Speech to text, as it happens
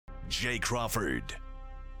Jay Crawford,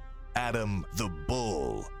 Adam the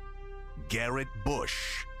Bull, Garrett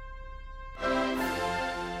Bush,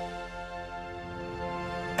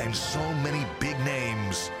 and so many big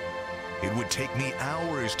names, it would take me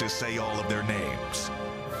hours to say all of their names.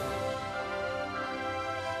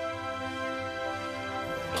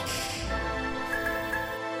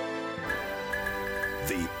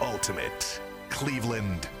 The ultimate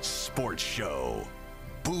Cleveland sports show.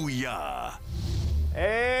 Booyah!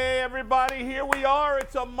 Hey, everybody, here we are.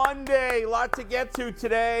 It's a Monday. A lot to get to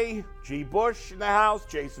today. G. Bush in the house.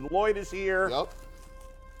 Jason Lloyd is here.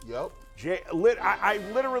 Yep. I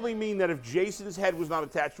literally mean that if Jason's head was not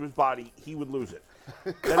attached to his body, he would lose it.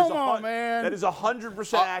 Come on, man. That is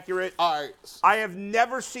 100% accurate. All right. I have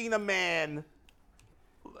never seen a man.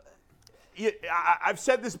 I've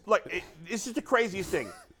said this, this is the craziest thing.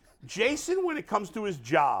 Jason, when it comes to his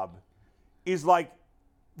job, is like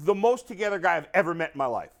the most together guy I've ever met in my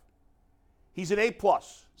life. He's an A+.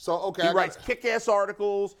 So, okay. He writes kick-ass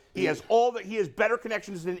articles. He has better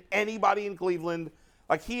connections than anybody in Cleveland.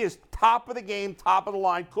 Like, he is top of the game, top of the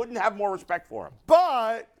line. Couldn't have more respect for him.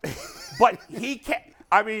 But he can't.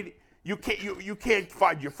 I mean, you can't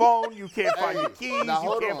find your phone. You can't find your keys.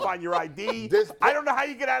 You can't find your ID. I don't know how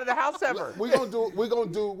you get out of the house ever. We're gonna do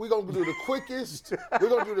the quickest. We're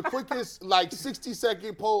gonna do the quickest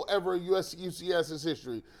 60-second poll ever in UCS's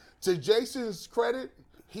history. To Jason's credit,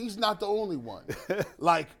 he's not the only one.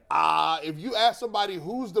 If you ask somebody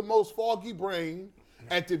who's the most foggy brain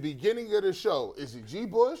at the beginning of the show, is it G.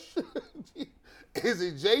 Bush? Is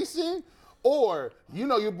it Jason? Or,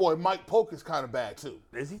 your boy Mike Polk is kind of bad, too.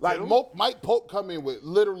 Is he Mike Polk come in with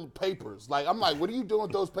literal papers. I'm like, what are you doing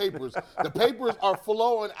with those papers? The papers are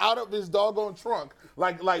flowing out of his doggone trunk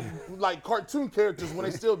like cartoon characters when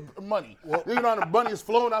they steal money. Well, the money is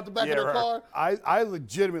flowing out the back of their car? I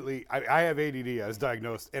legitimately, I have ADD. I was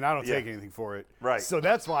diagnosed, and I don't take anything for it. Right. So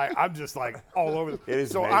that's why I'm just all over. So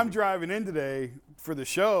amazing. I'm driving in today for the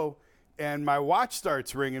show, and my watch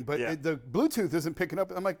starts ringing, but the Bluetooth isn't picking up.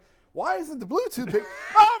 I'm like, why isn't the Bluetooth pick?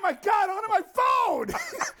 Oh, my God, onto my phone.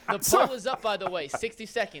 The poll is up, by the way. 60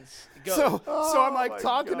 seconds. Go. So I'm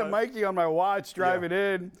talking to Mikey on my watch, driving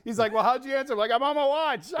in. He's like, well, how'd you answer? I'm like, I'm on my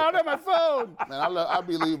watch. I don't have my phone. Man, I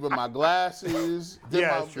be leaving my glasses.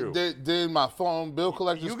 That's true. Then my phone bill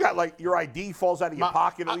collector. You got your ID falls out of your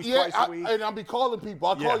pocket at least twice a week. And I'll be calling people.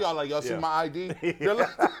 I'll call y'all y'all see my ID?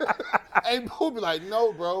 And people be like,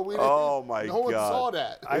 no, bro. We didn't. Oh, my No one saw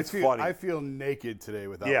that. Funny. I feel naked today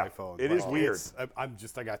without my phone. It is weird. I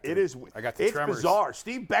got the It's tremors. bizarre.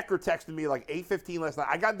 Steve Becker texted me 8:15 last night.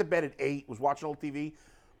 I got into bed at 8, was watching old TV,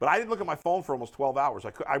 but I didn't look at my phone for almost 12 hours.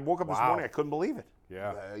 I woke up this morning, I couldn't believe it.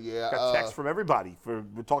 Yeah. Got texts from everybody. We're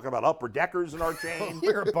talking about upper deckers in our chain.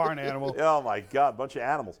 You're a barn animal. Oh, my God, bunch of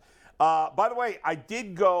animals. By the way, I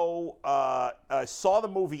did go, saw the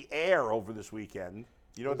movie Air over this weekend.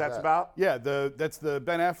 You know what that's about? Yeah, that's the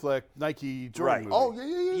Ben Affleck Nike Jordan movie.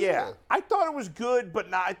 Oh, yeah. I thought it was good,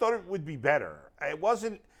 but I thought it would be better. It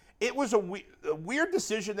wasn't. It was a weird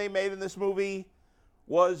decision they made in this movie.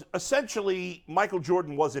 Was essentially Michael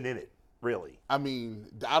Jordan wasn't in it, really. I mean,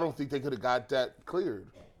 I don't think they could have got that cleared.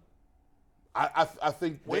 I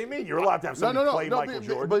think. What do you mean? You're allowed to have somebody play Michael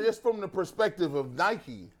Jordan? But it's from the perspective of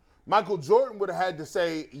Nike. Michael Jordan would have had to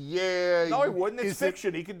say, yeah. No, he wouldn't. It's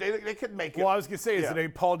fiction. They could make it. Well, I was going to say, is it a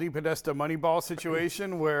Paul DePodesta Moneyball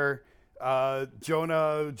situation where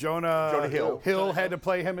Jonah Hill had to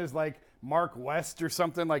play him as Mark West or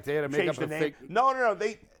something? They had to make up a fake. No.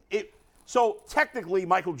 So technically,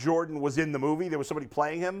 Michael Jordan was in the movie. There was somebody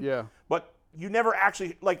playing him. Yeah. But you never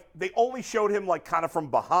actually they only showed him kind of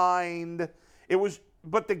from behind.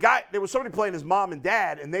 But there was somebody playing his mom and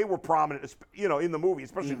dad, and they were prominent, in the movie,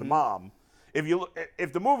 especially the mom.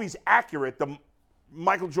 If the movie's accurate,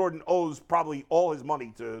 Michael Jordan owes probably all his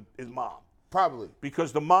money to his mom. Probably.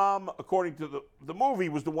 Because the mom, according to the movie,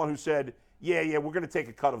 was the one who said, yeah, we're going to take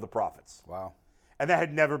a cut of the profits. Wow. And that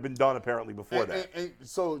had never been done, apparently, before that. And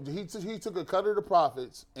so he took a cut of the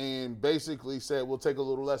profits and basically said, we'll take a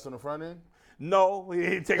little less on the front end? No, he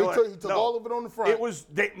didn't take He took all of it on the front.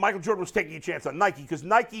 Michael Jordan was taking a chance on Nike because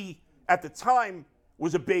Nike, at the time,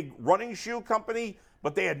 was a big running shoe company,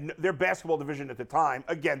 but they had their basketball division at the time,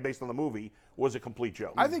 again, based on the movie, was a complete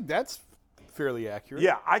joke. I think that's fairly accurate.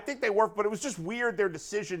 Yeah, I think they worked, but it was just weird, their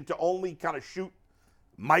decision to only kind of shoot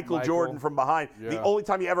Michael Jordan from behind. Yeah. The only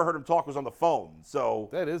time you ever heard him talk was on the phone. So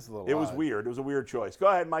that is a little It was weird. It was a weird choice. Go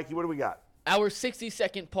ahead, Mikey. What do we got? Our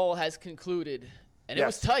 60-second poll has concluded, and it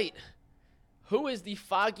was tight. Who is the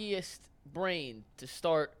foggiest brain to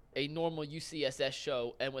start a normal UCSS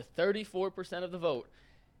show? And with 34% of the vote,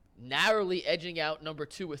 narrowly edging out number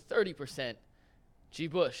 2 with 30%, G.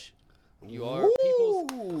 Bush. You are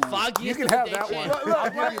people's foggiest You can of the have day that one. champ.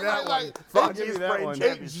 I'll give you that one. I'll give you that one.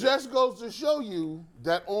 It just goes to show you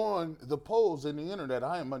that on the polls and the internet,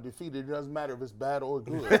 I am undefeated. It doesn't matter if it's bad or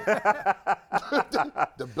good.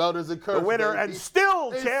 The belt is a curse. The winner baby. and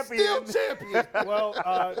still And champion. Still champion. Well,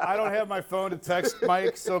 I don't have my phone to text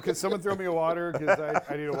Mike, so can someone throw me a water? Because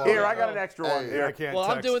I need a water. Here, I got an extra one. Yeah, Here. I can't Well,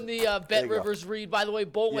 text. I'm doing the Bet you go. Rivers read. By the way,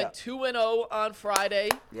 Bull went 2-0 on Friday.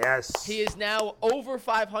 Yes. He is now over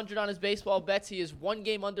 500 on his baseball bets. He is one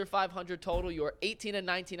game under 500 total. You are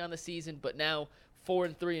 18-19 on the season, but now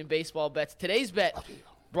 4-3 in baseball bets. Today's bet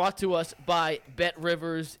brought to us by Bet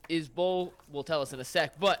Rivers is Bull. Will tell us in a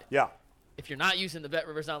sec, but Yeah. if you're not using the Bet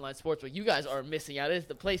Rivers online sportsbook, you guys are missing out. It is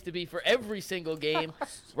the place to be for every single game.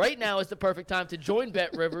 Right now is the perfect time to join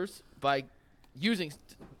Bet Rivers by using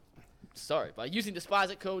the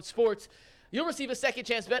deposit code SPORTS. You'll receive a second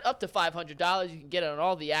chance bet up to $500. You can get it on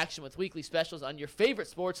all the action with weekly specials on your favorite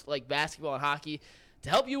sports like basketball and hockey. To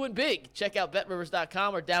help you win big, check out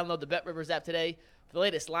BetRivers.com or download the BetRivers app today for the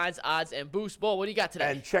latest lines, odds, and boost. Bull, what do you got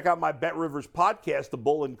today? And check out my Bet Rivers podcast, The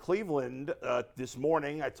Bull in Cleveland. This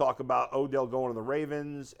morning, I talk about Odell going to the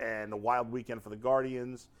Ravens and the wild weekend for the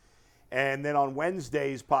Guardians. And then on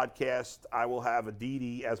Wednesday's podcast, I will have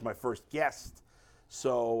Aditi as my first guest.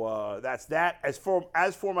 So that's that. As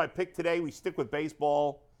for my pick today, we stick with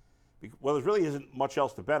baseball. Well, there really isn't much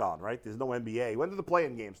else to bet on, right? There's no NBA. When do the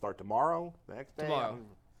play-in games start? Tomorrow? The next day?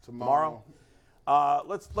 Tomorrow.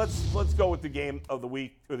 Let's go with the game of the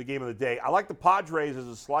week or the game of the day. I like the Padres as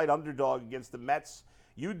a slight underdog against the Mets.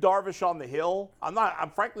 You Darvish on the hill. I'm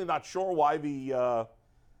frankly not sure why the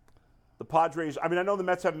Padres. I mean, I know the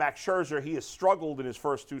Mets have Max Scherzer. He has struggled in his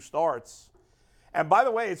first two starts. And by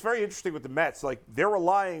the way, it's very interesting with the Mets. Like, they're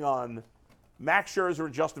relying on Max Scherzer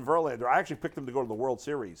and Justin Verlander. I actually picked them to go to the World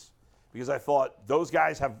Series because I thought those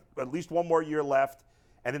guys have at least one more year left.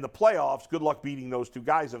 And in the playoffs, good luck beating those two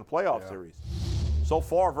guys in a playoff series. So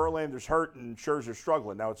far, Verlander's hurt and Scherzer's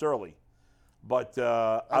struggling. Now it's early. But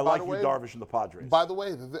I like you, Darvish, and the Padres. By the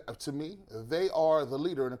way, to me, they are the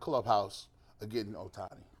leader in the clubhouse of getting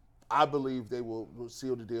Ohtani. I believe they will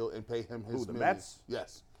seal the deal and pay him his the millions. Mets?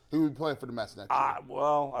 Yes. He will be playing for the Mets next year.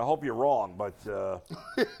 Well, I hope you're wrong, but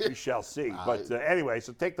we shall see. But anyway,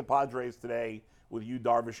 so take the Padres today with you,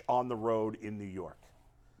 Darvish, on the road in New York.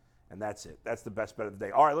 And that's it. That's the best bet of the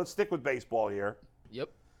day. All right, let's stick with baseball here. Yep.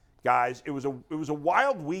 Guys, it was a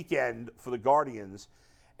wild weekend for the Guardians,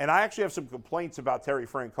 and I actually have some complaints about Terry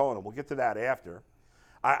Francona. We'll get to that after.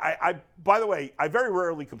 By the way, I very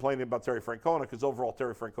rarely complain about Terry Francona because overall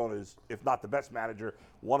Terry Francona is, if not the best manager,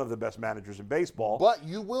 one of the best managers in baseball. But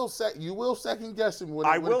you will second guess him when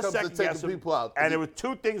it comes to taking people out. And there were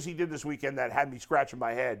two things he did this weekend that had me scratching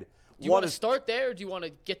my head. Do you want to start there, or do you want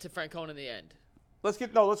to get to Francona in the end? Let's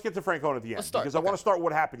get to Francona at the end. Let's start. Because I want to start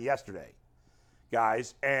what happened yesterday,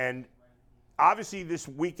 guys. And obviously this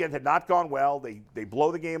weekend had not gone well. They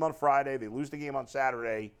blow the game on Friday. They lose the game on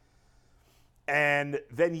Saturday. And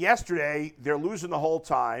then yesterday, they're losing the whole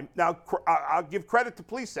time. Now, I'll give credit to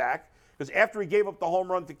Plesac, because after he gave up the home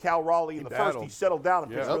run to Cal Raleigh in the first, he settled down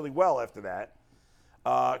and pitched really well after that.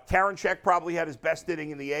 Karinchak probably had his best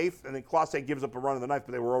inning in the eighth, and then Clase gives up a run in the ninth,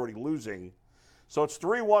 but they were already losing. So it's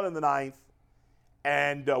 3-1 in the ninth,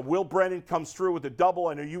 and Will Brennan comes through with a double.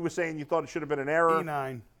 I know you were saying you thought it should have been an error.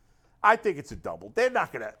 E9. I think it's a double. They're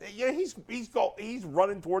not going to. Yeah, he's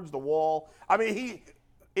running towards the wall. I mean,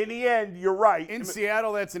 in the end, you're right. In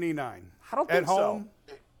Seattle, that's an E9. I don't think at home,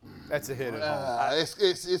 that's a hit at home.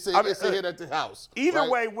 It's a hit at the house. Either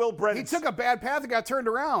way, Will Brennan. He took a bad path and got turned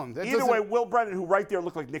around. Either way, Will Brennan, who right there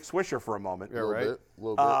looked like Nick Swisher for a moment. Yeah, right. A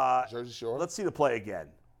little bit. Jersey Shore. Let's see the play again.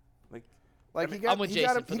 He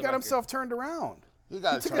got himself turned around. He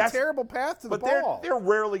took a terrible path to the ball. But they're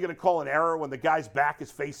rarely going to call an error when the guy's back is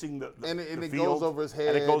facing the and it field, goes over his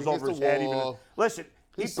head. And it goes over his head. Listen,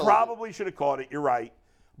 he sold probably should have caught it. You're right.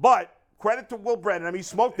 But credit to Will Brennan. I mean, he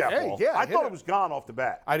smoked that ball. Yeah, I thought it was gone off the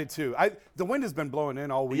bat. I did too. The wind has been blowing in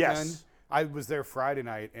all weekend. Yes. I was there Friday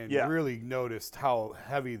night and really noticed how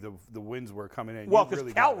heavy the winds were coming in. Well,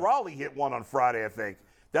 because Cal Raleigh hit one on Friday, I think,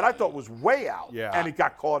 that I thought was way out. Yeah. And it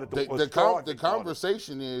got caught at the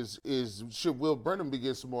conversation is should Will Brennan be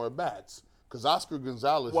getting some more at bats? Because Oscar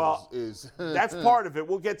Gonzalez is that's part of it.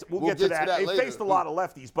 We'll get to that. They faced a lot of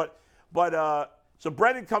lefties, but so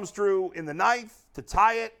Brennan comes through in the ninth to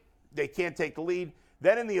tie it. They can't take the lead.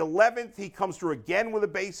 Then in the 11th, he comes through again with a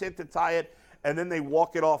base hit to tie it, and then they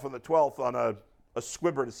walk it off on the 12th on a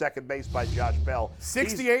squibber to second base by Josh Bell.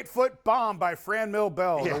 68-foot bomb by Fran Mill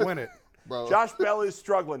Bell to win it. Bro. Josh Bell is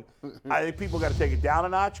struggling. I think people got to take it down a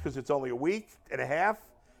notch because it's only a week and a half.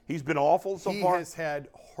 He's been awful so far. He has had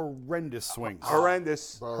horrendous swings.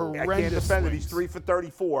 Horrendous. Horrendous I can't defend it. swings. He's 3 for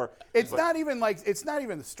 34. It's not even the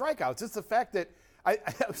strikeouts. It's the fact that I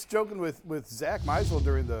was joking with Zach Meisel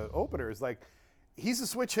during the opener. It's like he's a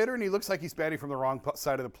switch hitter and he looks like he's batting from the wrong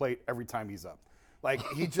side of the plate every time he's up. Like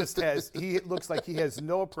he just has. He looks like he has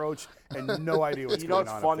no approach and no idea what's going on. You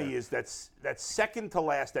know what's funny is that second to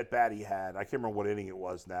last at bat he had. I can't remember what inning it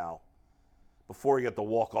was now. Before he got the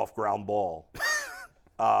walk-off ground ball.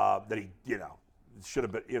 That he, should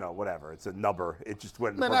have been, whatever. It's a number. It just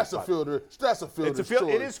went. Man, that's a fielder. That's a fielder's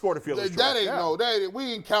choice. It is scored a fielder's That choice. ain't no.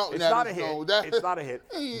 We ain't counting It's that. not a hit. It's not a hit.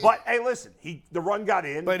 But hey, listen, the run got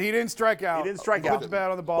in. But he didn't strike out. He didn't strike Put out. the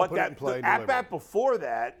bat on the ball. But Put it in play. the at bat before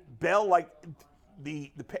that, Bell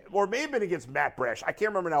or it may have been against Matt Brash. I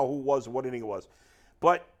can't remember now who it was, what inning it was,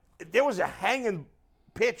 but there was a hanging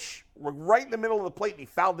pitch right in the middle of the plate, and he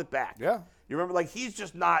fouled it back. Yeah. You remember, he's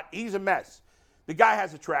just not. He's a mess. The guy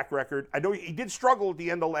has a track record. I know he did struggle at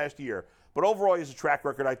the end of last year, but overall he has a track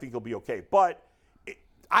record. I think he'll be okay. But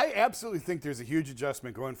I absolutely think there's a huge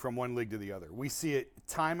adjustment going from one league to the other. We see it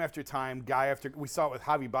time after time, we saw it with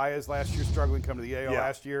Javi Baez last year, struggling coming to the AL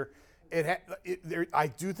last year. I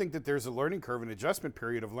do think that there's a learning curve, an adjustment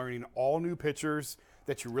period of learning all new pitchers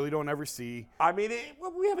that you really don't ever see. I mean,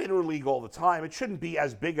 we have interleague all the time. It shouldn't be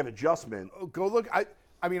as big an adjustment. Go look.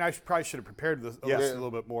 I mean, I probably should have prepared this a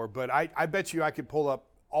little bit more, but I bet you I could pull up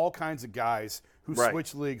all kinds of guys who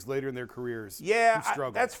switch leagues later in their careers. Yeah, who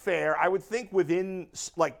struggle. That's fair. I would think within,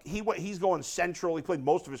 he's going Central. He played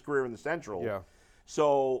most of his career in the Central. Yeah.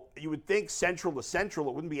 So you would think Central to Central,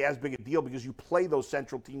 it wouldn't be as big a deal because you play those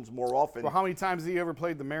Central teams more often. Well, how many times have you ever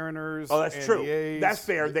played the Mariners? Oh, that's and true. The A's? That's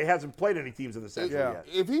fair. They hasn't played any teams in the Central yet.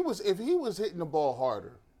 If he was hitting the ball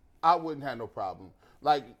harder, I wouldn't have no problem.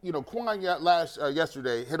 Quan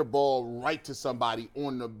yesterday hit a ball right to somebody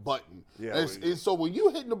on the button. Yeah, and so when you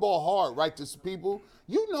hitting the ball hard right to people,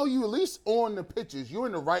 you at least on the pitches, you're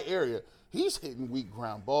in the right area. He's hitting weak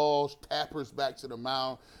ground balls, tappers back to the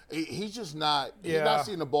mound. He's just not. Yeah. He's not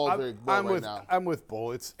seeing the ball very well right now. I'm with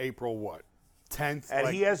Bull. It's April 10th, and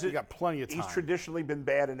he got plenty of time. He's traditionally been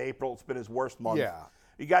bad in April. It's been his worst month. Yeah,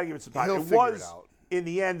 you got to give it some time. He'll it figure was it out. In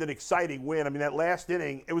the end an exciting win. I mean, that last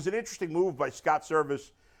inning, it was an interesting move by Scott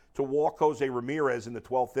Service to walk Jose Ramirez in the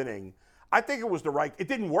 12th inning. I think it was the right. It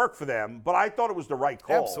didn't work for them, but I thought it was the right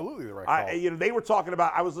call. Absolutely the right call. They were talking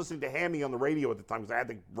about. I was listening to Hammy on the radio at the time because I had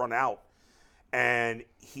to run out, and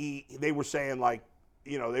they were saying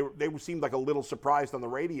they seemed like a little surprised on the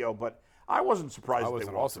radio, but I wasn't surprised. I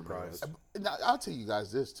wasn't all surprised. Now, I'll tell you guys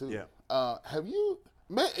this too. Yeah. Have you?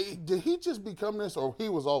 Man, did he just become this, or he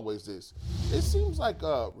was always this? It seems like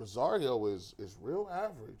Rosario is real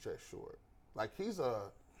average at short. Like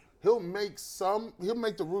he'll make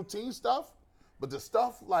the routine stuff, but the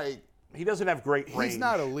stuff he doesn't have great range. He's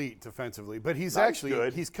not elite defensively, but he's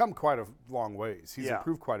good. He's come quite a long ways. He's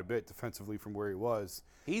improved quite a bit defensively from where he was.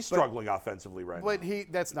 He's struggling offensively right now. But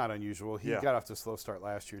that's not unusual. He got off to a slow start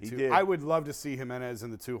last year, too. He did. I would love to see Jimenez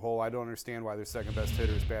in the 2-hole. I don't understand why their second best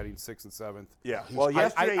hitter is batting 6th and 7th. Yeah. Well,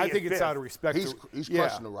 yesterday I think it's out of respect. He's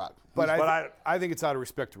crushing the rock. But I think it's out of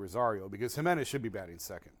respect to Rosario because Jimenez should be batting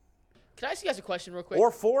 2nd. Can I ask you guys a question real quick?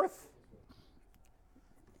 Or 4th?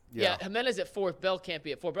 Yeah, Jimenez at 4th. Bell can't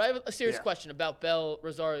be at 4th. But I have a serious question about Bell,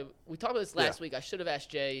 Rosario. We talked about this last week. I should have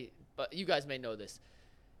asked Jay, but you guys may know this.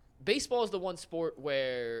 Baseball is the one sport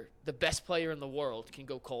where the best player in the world can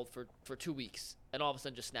go cold for 2 weeks and all of a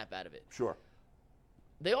sudden just snap out of it. Sure.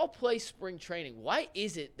 They all play spring training. Why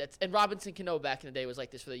is it and Robinson Cano back in the day was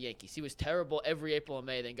like this for the Yankees. He was terrible every April and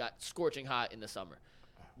May, then got scorching hot in the summer.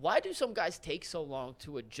 Why do some guys take so long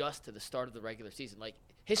to adjust to the start of the regular season?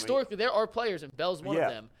 Historically, there are players, and Bell's one of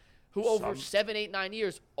them, who over 7, 8, 9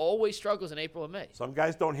 years always struggles in April and May. Some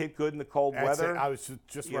guys don't hit good in the cold weather. I was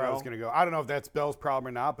just where I was going to go. I don't know if that's Bell's problem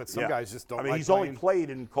or not, but some guys just don't. He's only played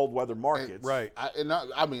in cold weather markets, right?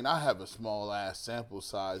 I have a small ass sample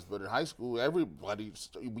size, but in high school, everybody,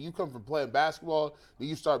 when you come from playing basketball, then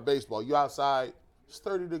you start baseball. You outside, it's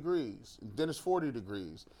 30 degrees, then it's 40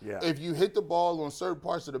 degrees. Yeah. If you hit the ball on certain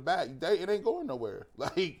parts of the bat, it ain't going nowhere.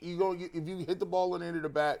 If you hit the ball on the end of the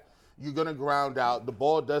bat, you're going to ground out. The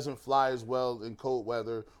ball doesn't fly as well in cold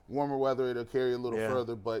weather. Warmer weather, it'll carry a little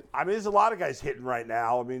further. But there's a lot of guys hitting right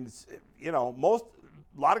now. A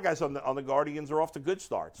lot of guys on the Guardians are off to good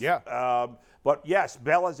starts. Yeah. But yes,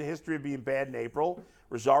 Bell has a history of being bad in April.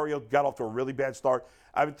 Rosario got off to a really bad start.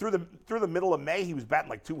 Through the middle of May, he was batting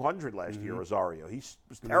like 200 last year. Rosario, he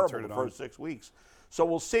was terrible the first 6 weeks. So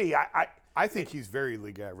we'll see. I think he's very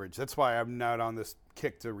league average. That's why I'm not on this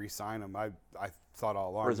kick to re-sign him. I thought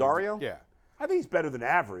all along. Rosario? Yeah. I think he's better than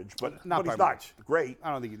average, but he's by not much. great.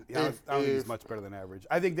 I don't think he's much better than average.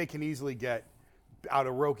 I think they can easily get out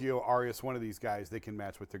of Rocchio, Arias, one of these guys. They can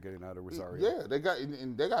match what they're getting out of Rosario. Yeah, they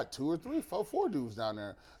got 2 or 3, 4 dudes down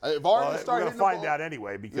there. If Well, Arias we're start going to hitting the find ball, out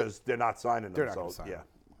anyway because they're not signing They're them. not gonna So sign yeah. them.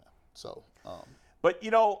 So, But,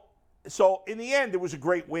 you know, so in the end, it was a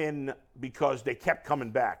great win because they kept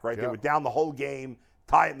coming back, right? They Yeah. were down the whole game,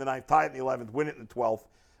 tie it in the 9th, tie it in the 11th, win it in the 12th.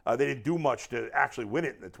 They didn't do much to actually win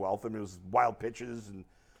it in the 12th. I mean, it was wild pitches and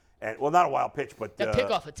well, not a wild pitch, but That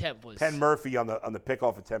pickoff attempt was. Penn Murphy on the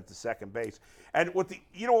pickoff attempt to second base. And what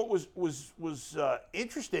what was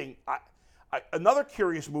interesting? Another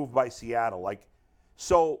curious move by Seattle. Like,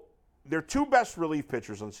 so their 2 best relief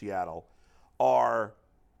pitchers on Seattle are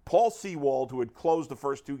Paul Sewald, who had closed the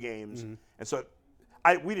first 2 games, and so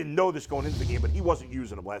we didn't know this going into the game, but he wasn't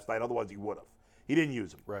using them last night. Otherwise, he would have. He didn't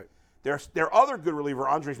use them. Right. Their other good reliever,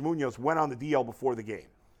 Andres Munoz, went on the DL before the game.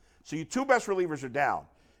 So your 2 best relievers are down.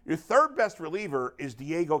 Your 3rd best reliever is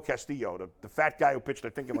Diego Castillo, the fat guy who pitched, I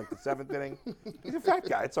think, in like the 7th inning. He's a fat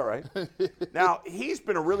guy. It's all right. Now, he's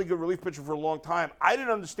been a really good relief pitcher for a long time. I didn't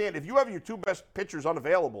understand. If you have your 2 best pitchers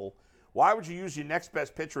unavailable, why would you use your next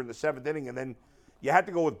best pitcher in the 7th inning? And then you had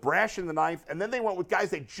to go with Brash in the 9th. And then they went with guys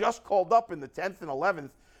they just called up in the 10th and 11th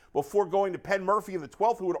before going to Penn Murphy in the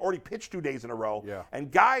 12th, who had already pitched 2 days in a row. Yeah.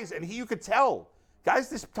 And guys, you could tell, guys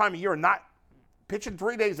this time of year are not pitching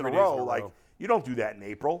 3 days in a row. Like, you don't do that in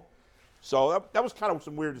April. So that was kind of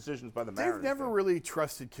some weird decisions by the Mariners. They've never really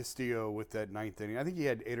trusted Castillo with that 9th inning. I think he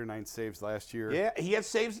had 8 or 9 saves last year. Yeah, he had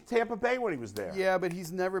saves in Tampa Bay when he was there. Yeah, but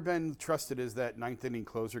he's never been trusted as that 9th inning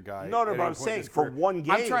closer guy. No, at but any I'm point in saying his for career. one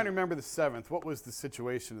game. I'm trying to remember the 7th. What was the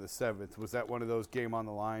situation of the 7th? Was that one of those game on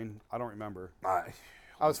the line? I don't remember.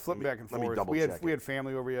 I was flipping back and let me forth. double We check had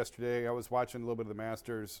family over yesterday. I was watching a little bit of the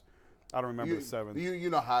Masters. I don't remember the 7th. You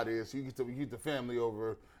know how it is. You get the family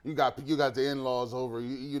over. You got the in-laws over.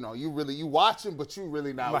 You watching, but you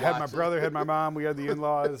really not. I watching. had my brother, had my mom. We had the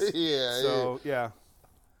in-laws. Yeah.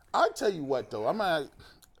 I tell you what though,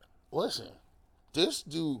 listen. This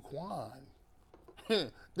dude Quan,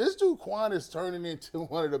 is turning into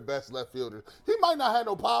one of the best left fielders. He might not have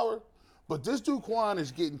no power, but this dude Quan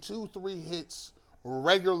is getting 2-3 hits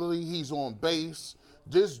regularly. He's on base.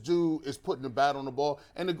 This dude is putting the bat on the ball.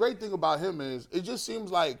 And the great thing about him is it just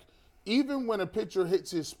seems like even when a pitcher hits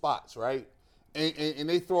his spots, right, and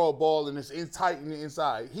they throw a ball and it's tight in the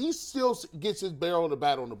inside, he still gets his barrel of the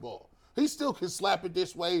bat on the ball. He still can slap it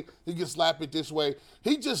this way. He can slap it this way.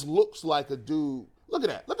 He just looks like a dude. Look at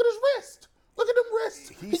that. Look at his wrist. Look at them wrists.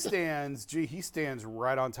 He stands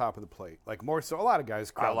right on top of the plate. Like more so, a lot of guys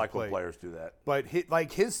crowd I like the plate. when players do that. But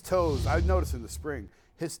his toes, I noticed in the spring,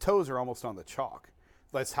 his toes are almost on the chalk.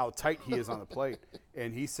 That's how tight he is on the plate.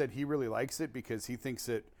 And he said he really likes it because he thinks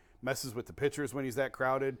it messes with the pitchers when he's that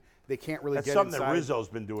crowded. They can't really That's get something inside. that Rizzo's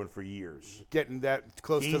been doing for years. Getting that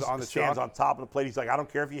close He to on the stands chalk. on top of the plate. He's like, I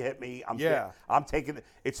don't care if you hit me. I'm taking it.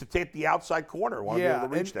 It's to take the outside corner. I want to be able to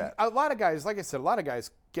reach and that. a lot of guys, like I said,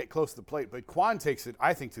 get close to the plate, but Quan takes it,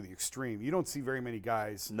 I think, to the extreme. You don't see very many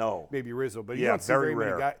guys. No. Maybe Rizzo, but you Yeah, don't see very very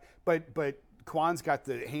rare. many guys. But Quan's got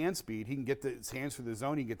the hand speed. He can get his hands through the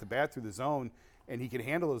zone. He can get the bat through the zone, and he can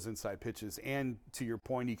handle those inside pitches. And to your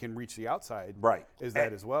point, he can reach the outside. Right.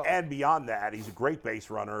 As well. And beyond that, he's a great base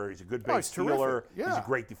runner. He's a good base he's stealer. terrific. Yeah. He's a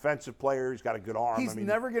great defensive player. He's got a good arm. He's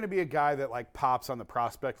never going to be a guy that pops on the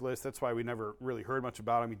prospect list. That's why we never really heard much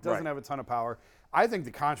about him. He doesn't Right. have a ton of power. I think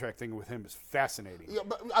the contract thing with him is fascinating. Yeah,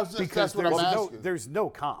 but Because that's what I'm asking. there's no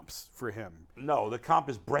comps for him. No, the comp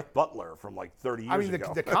is Brett Butler from like 30 years I mean,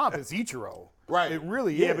 ago. the comp is Ichiro. Right. It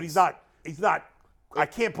really is. Yeah, but he's not. I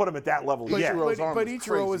can't put him at that level yet. Ichiro's arm But is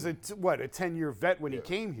Ichiro was crazy. a 10-year vet when he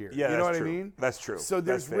came here. Yeah, you know that's what true. I mean? That's true. So That's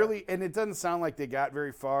there's fair. really, and it doesn't sound like they got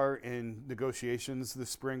very far in negotiations this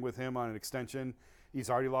spring with him on an extension. He's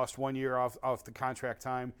already lost 1 year off the contract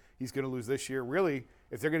time. He's going to lose this year. Really,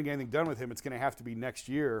 if they're going to get anything done with him, it's going to have to be next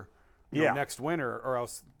year, next winter, or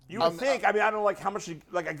else. You would think. I mean, I don't know, like how much.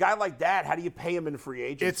 Like a guy like that, how do you pay him in free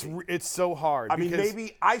agency? It's so hard. I mean, because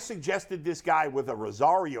maybe I suggested this guy with a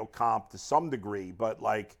Rosario comp to some degree, but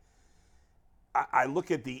like, I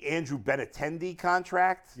look at the Andrew Benintendi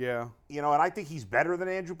contract. Yeah. You know, and I think he's better than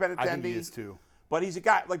Andrew Benintendi. I think he is too. But he's a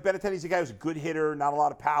guy like Benintendi's a guy who's a good hitter, not a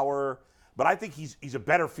lot of power. But I think he's a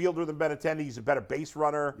better fielder than Benintendi. He's a better base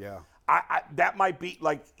runner. Yeah. That might be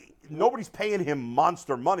like nobody's paying him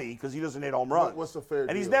monster money because he doesn't hit home runs. What's the fair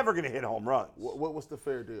And he's deal? never going to hit home runs. What was the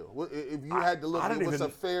fair deal? If you had to look I at don't it, what's even- a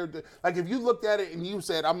fair deal? Like if you looked at it and you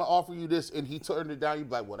said, I'm going to offer you this, and he turned it down, you'd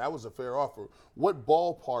be like, well, that was a fair offer. What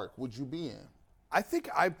ballpark would you be in? I think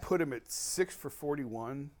I put him at 6 for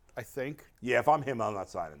 41, I think. Yeah, if I'm him, I'm not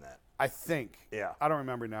signing that. I think. Yeah. I don't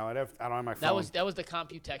remember now. I don't have my phone. That was the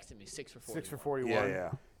comp you texted me, 6 for 41. 6 for 41. Yeah.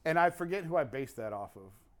 And I forget who I based that off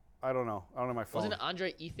of. I don't know. I don't have my phone. Wasn't it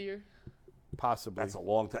Andre Ethier? Possibly. That's a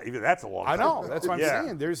long time. Even that's a long time. I know. That's what I'm Yeah.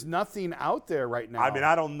 saying. There's nothing out there right now. I mean,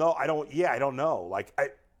 I don't know. I don't know. Like,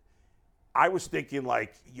 I was thinking,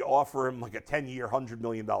 like, you offer him, like, a 10-year, $100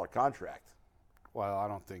 million contract. Well, I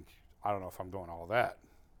don't know if I'm doing all that.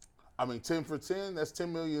 I mean, 10 for 10, that's $10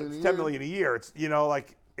 million a year. $10 million a year. It's,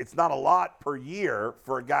 like, it's not a lot per year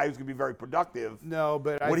for a guy who's going to be very productive. No,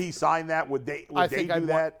 but Would he sign that? Would they do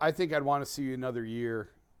that? I think I'd want to see another year.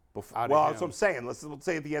 Well, that's what I'm saying. Let's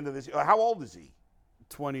say at the end of this year. How old is he?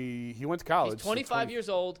 20. He went to college. He's 25 years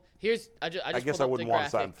old. I guess pulled I up wouldn't the want to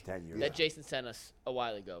sign him graphic for 10 years. that Jason sent us a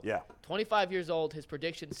while ago. Yeah. 25 years old. His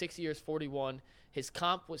prediction, 6 years, 41. His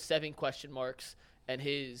comp was 7 question marks, and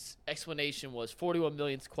his explanation was 41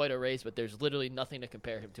 million's quite a raise, but there's literally nothing to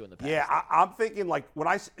compare him to in the past. Yeah, I'm thinking, like, when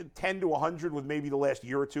I 10 to 100 with maybe the last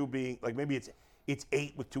year or two being, like, maybe it's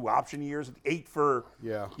 8 with 2 option years, 8 for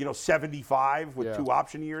 75 with 2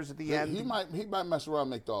 option years at the end. He might mess around and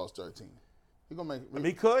make the All-Star team.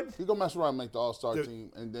 He could. He gonna mess around and make the All-Star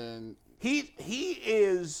team, and then he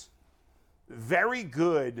is very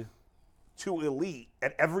good to elite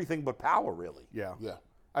at everything but power, really. Yeah. yeah.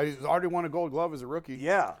 I already won a Gold Glove as a rookie.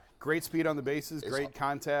 Yeah. Great speed on the bases, great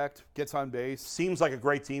contact, gets on base. Seems like a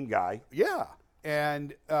great team guy. Yeah.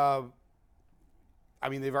 And, I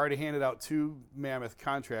mean, they've already handed out 2 mammoth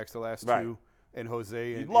contracts, the last 2, and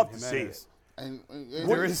Jose and You'd love to Jimenez. see it. And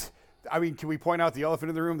There is, I mean, can we point out the elephant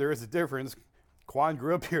in the room? There is a difference. Quan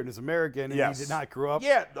grew up here and is American, and he did not grow up.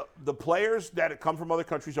 Yeah, the players that come from other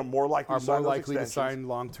countries are more likely to sign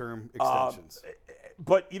long-term extensions.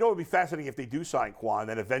 But, it would be fascinating if they do sign Quan,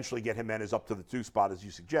 then eventually get Jimenez up to the 2 spot, as you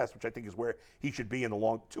suggest, which I think is where he should be in the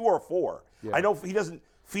long 2 or 4. Yeah. I know he doesn't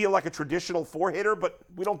feel like a traditional 4 hitter, but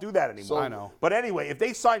we don't do that anymore. I know. But anyway, if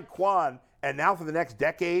they sign Quan, and now for the next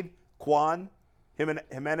decade, Quan,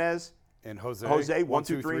 Jimenez, and Jose 1,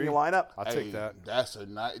 2, 3 in your lineup. I'll take that. That's a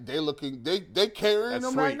nice. They carrying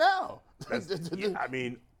them right now. Yeah, I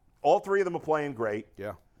mean, all 3 of them are playing great.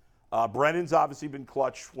 Yeah. Brennan's obviously been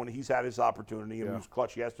clutch when he's had his opportunity, and he was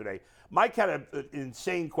clutch yesterday. Mike had an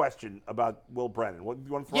insane question about Will Brennan. What,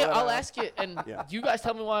 you want to throw that I'll out? ask you, and you guys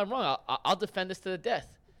tell me why I'm wrong. I'll defend this to the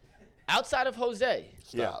death. Outside of Jose,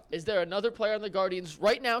 is there another player on the Guardians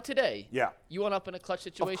right now today? Yeah. You want up in a clutch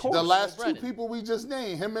situation? course. The with last Will 2 Brennan? people we just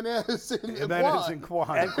named, Jimenez and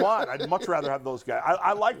Quan. And Quan. I'd much rather have those guys.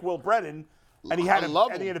 I like Will Brennan, and he had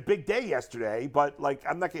a big day yesterday. But like,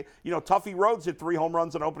 I'm not. Tuffy Rhodes hit 3 home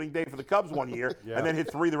runs on opening day for the Cubs one year, and then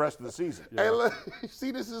hit 3 the rest of the season. Hey, look,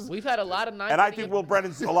 see, this is. We've had a lot of ninth. And I think Will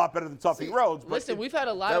Brennan's a lot better than Tuffy Rhodes. But Listen, we've had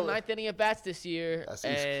a lot of ninth inning at bats this year, That's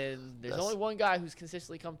and there's only one guy who's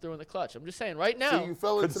consistently come through in the clutch. I'm just saying, right now. See, you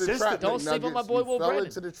fell into the trap. Don't sleep on my boy Will You fell Brennan.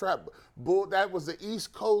 into the trap. Bull, that was the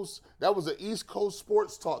East Coast. That was the East Coast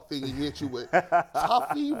sports talk thing he hit you with.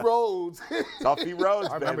 Tuffy Rhodes. Tuffy Rhodes,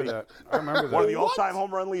 I remember baby. that. I remember that. One of the all-time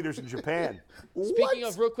home run leaders in Japan. Speaking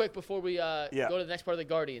of, real quick, before we go to the next part of the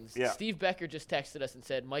Guardians, Yeah. Steve Becker just texted us and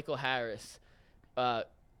said Michael Harris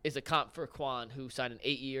is a comp for Quan, who signed an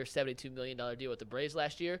 8-year, $72 million deal with the Braves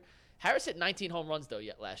last year. Harris hit 19 home runs, though,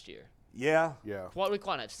 last year. Yeah. Yeah. What did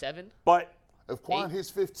Quan have, 7? But If Quan hits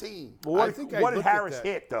 15. what think did I looked Harris at that.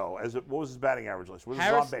 hit, though? What was his batting average list? Was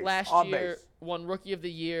Harris on base? last on year base. won Rookie of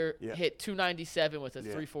the Year, Yeah. hit 297 with a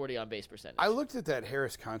 340 on base percentage. I looked at that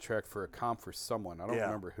Harris contract for a comp for someone. I don't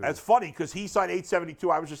remember who. That's funny because he signed 872.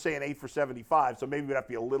 I was just saying 8 for 75, so maybe it would have to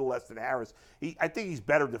be a little less than Harris. I think he's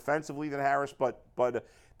better defensively than Harris, but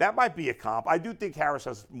that might be a comp. I do think Harris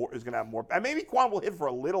is going to have more. And maybe Quan will hit for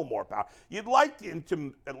a little more power. You'd like him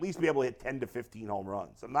to at least be able to hit 10 to 15 home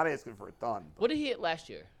runs. I'm not asking for a ton. What did he hit last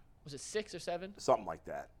year? Was it 6 or 7? Something like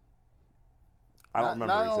that. I don't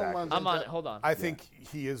remember exactly. I'm on it. Hold on. I think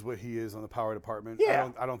he is what he is on the power department. Yeah.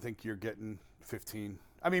 I don't think you're getting 15.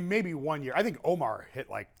 I mean, maybe 1 year. I think Omar hit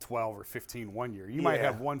like 12 or 15 1 year. You might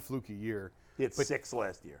have one fluky year. He hit 6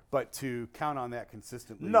 last year. But to count on that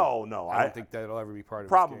consistently, No. I don't think that'll ever be part of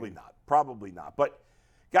Probably his game. not. Probably not. But,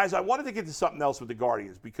 guys, I wanted to get to something else with the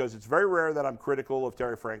Guardians because it's very rare that I'm critical of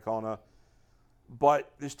Terry Francona.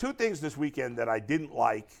 But there's 2 things this weekend that I didn't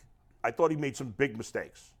like. I thought he made some big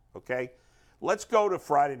mistakes, okay? Let's go to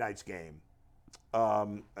Friday night's game.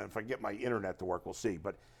 And if I get my internet to work, we'll see.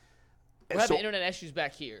 But We're having internet issues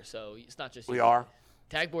back here, so it's not just you. We are?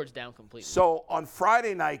 Tag board's down completely. So on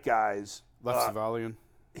Friday night, guys, Left Savalian.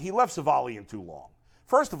 he left Savalian too long.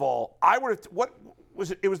 First of all, I would have. What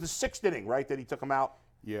was it? It was the 6th inning, right, that he took him out.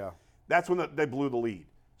 Yeah. That's when they blew the lead.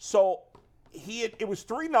 So it was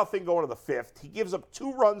 3-0 going to the 5th. He gives up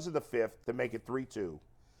 2 runs in the 5th to make it 3-2.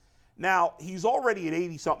 Now, he's already at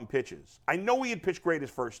 80-something pitches. I know he had pitched great his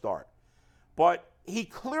first start, but he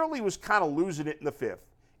clearly was kind of losing it in the fifth.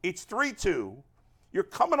 It's 3-2. You're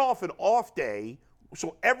coming off an off day,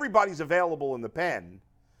 so everybody's available in the pen.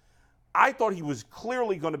 I thought he was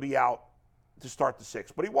clearly going to be out to start the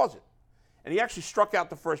sixth, but he wasn't. And he actually struck out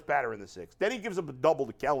the first batter in the sixth. Then he gives up a double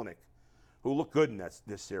to Kelenic, who looked good in this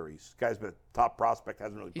series. Guy's been a top prospect,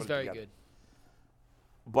 hasn't really put it together. He's very good.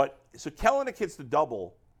 But so Kelenic hits the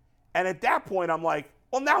double, and at that point I'm like,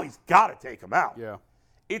 well, now he's got to take him out. Yeah.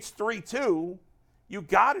 It's 3-2. You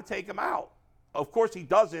got to take him out. Of course he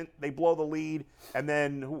doesn't. They blow the lead, and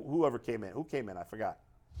then whoever came in. Who came in? I forgot.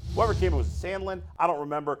 Whoever came in, was Sandlin? I don't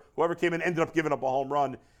remember. Whoever came in ended up giving up a home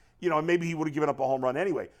run. And maybe he would have given up a home run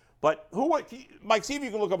anyway. But Mike, see if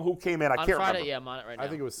you can look up who came in. I can't remember. Yeah, I'm on it right now. I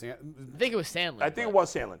think it was Sandlin. I think it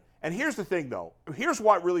was Sandlin. And here's the thing, though. Here's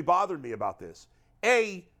what really bothered me about this.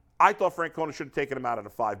 A, I thought Francona should have taken him out of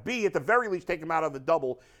the 5. B, at the very least, take him out of the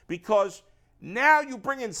double, because now you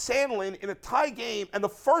bring in Sandlin in a tie game, and the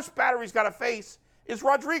first batter he's got to face is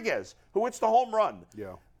Rodriguez, who hits the home run.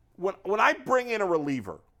 Yeah. When I bring in a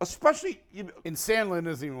reliever, especially and Sandlin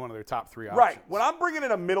isn't even one of their top 3 options. Right. When I'm bringing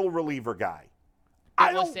in a middle reliever guy,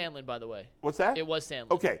 It was Sandlin, by the way. What's that? It was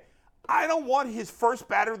Sandlin. Okay. I don't want his first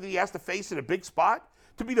batter that he has to face in a big spot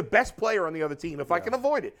to be the best player on the other team if I can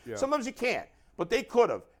avoid it. Yeah. Sometimes you can't, but they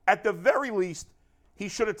could have. At the very least, he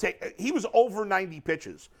should have taken. He was over 90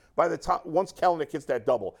 pitches by the time once Kelenic hits that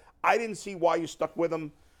double. I didn't see why you stuck with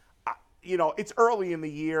him. It's early in the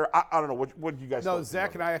year. I don't know. What did you guys? No,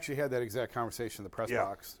 Zach and I actually had that exact conversation in the press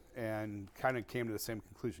box, and kind of came to the same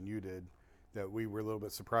conclusion you did. That we were a little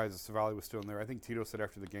bit surprised that Savali was still in there. I think Tito said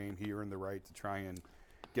after the game he earned the right to try and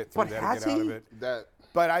get through that and get out of it.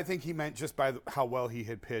 But I think he meant just by how well he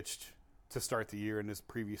had pitched to start the year in his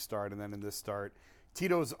previous start and then in this start.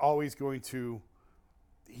 Tito's always going to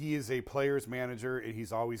 – he is a player's manager, and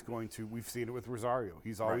he's always going to – we've seen it with Rosario.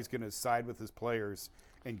 He's always going to side with his players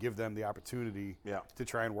and give them the opportunity to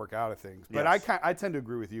try and work out of things. But I tend to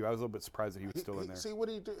agree with you. I was a little bit surprised that he was still in there. See what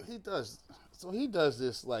he do? He does. So he does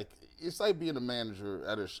this like it's like being a manager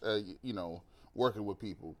at working with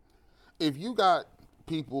people. If you got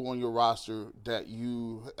people on your roster that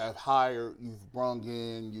you have hired, you've brung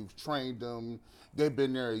in, you've trained them, they've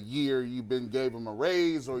been there a year, gave them a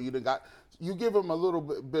raise, or you give them a little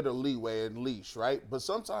bit of leeway and leash, right? But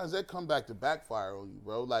sometimes that come back to backfire on you,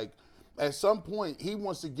 bro. Like at some point, he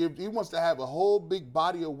wants to have a whole big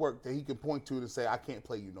body of work that he can point to and say, I can't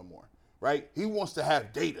play you no more. Right? He wants to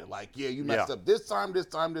have data. Like, you messed up this time,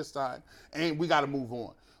 and we got to move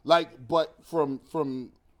on. Like, but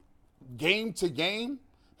from game to game,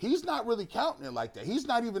 he's not really counting it like that. He's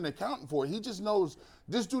not even accounting for it. He just knows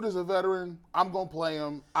this dude is a veteran. I'm going to play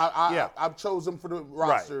him. I've chosen him for the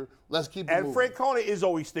roster. Right. Let's keep it moving. And Francona is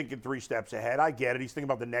always thinking 3 steps ahead. I get it. He's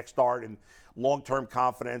thinking about the next start and long-term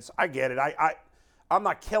confidence. I get it. I'm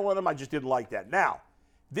not killing him. I just didn't like that. Now,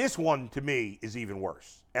 this one, to me, is even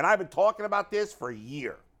worse. And I've been talking about this for a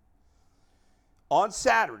year. On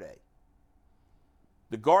Saturday,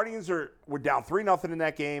 the Guardians were down 3-0 in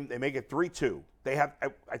that game. They make it 3-2. They have,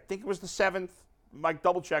 I think it was the 7th. Mike,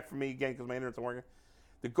 double check for me again because my internet's not working.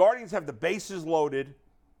 The Guardians have the bases loaded,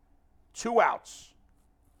 2 outs.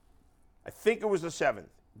 I think it was the 7th.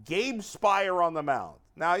 Gabe Spire on the mound.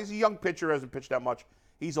 Now, he's a young pitcher, hasn't pitched that much.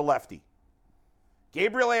 He's a lefty.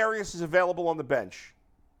 Gabriel Arias is available on the bench.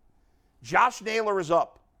 Josh Naylor is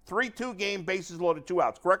up. 3-2 game, bases loaded, 2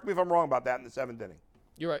 outs. Correct me if I'm wrong about that in the 7th inning.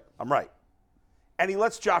 You're right. I'm right. And he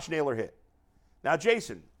lets Josh Naylor hit. Now,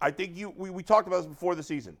 Jason, I think we talked about this before the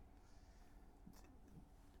season.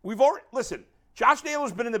 Listen, Josh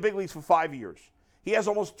Naylor's been in the big leagues for 5 years. He has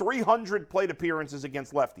almost 300 plate appearances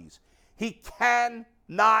against lefties. He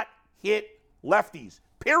cannot hit lefties,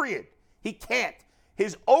 period. He can't.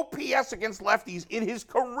 His OPS against lefties in his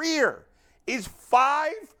career is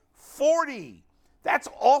 .540. That's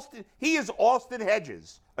Austin. He is Austin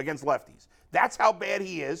Hedges against lefties. That's how bad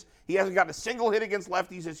he is. He hasn't gotten a single hit against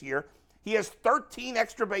lefties this year. He has 13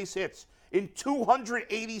 extra base hits in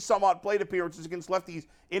 280-some-odd plate appearances against lefties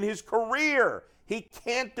in his career. He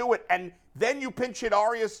can't do it. And then you pinch hit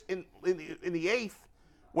Arias in the 8th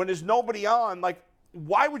when there's nobody on. Like,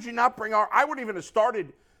 why would you not bring I wouldn't even have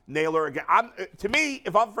started Naylor again. To me,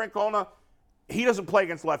 if I'm Francona, he doesn't play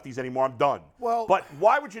against lefties anymore. I'm done. Well, but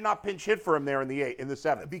why would you not pinch hit for him there in the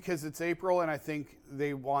 7th? Because it's April, and I think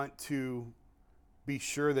they want to be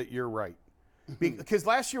sure that you're right. Because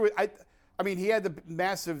last year, I mean, he had the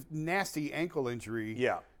massive, nasty ankle injury.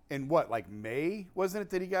 Yeah. In May, wasn't it,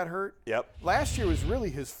 that he got hurt? Yep. Last year was really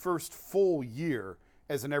his first full year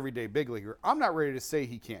as an everyday big leaguer. I'm not ready to say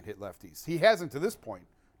he can't hit lefties. He hasn't to this point.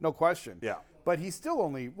 no question. Yeah. But he's still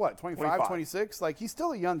only, 25, 25. 26? Like, he's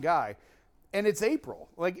still a young guy. And it's April.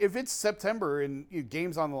 Like, if it's September and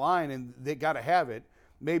game's on the line and they got to have it,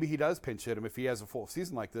 maybe he does pinch hit him if he has a full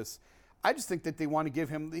season like this. I just think that they want to give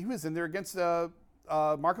him – he was in there against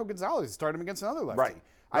Marco Gonzalez, start him against another lefty. Right.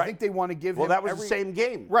 I think they want to give him – Well, that was the same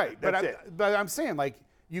game. Right. That's But I'm saying, like,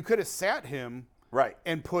 you could have sat him – Right.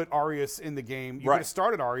 and put Arias in the game. You Right. could have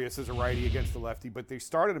started Arias as a righty against the lefty, but they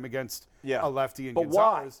started him against a lefty and But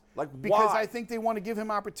Gonzalez. why? Like, because why? I think they want to give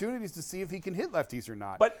him opportunities to see if he can hit lefties or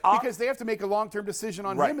not. But because they have to make a long-term decision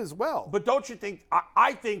on him as well. But don't you think?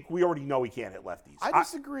 I think we already know he can't hit lefties. I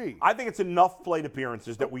disagree. I think it's enough plate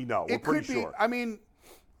appearances that we know. We're it pretty could be. sure. I mean,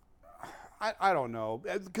 I don't know,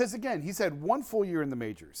 because again, he's had one full year in the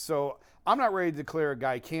majors, so I'm not ready to declare a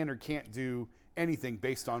guy can or can't do anything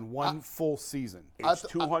based on one full season. It's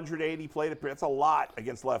 280 plate appearances. That's a lot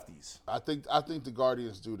against lefties. I think the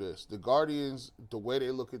Guardians do this. The Guardians, the way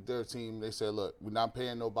they look at their team, they say, look, we're not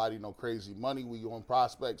paying nobody no crazy money. We on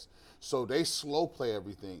prospects. So they slow play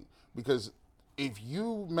everything, because if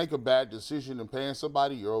you make a bad decision in paying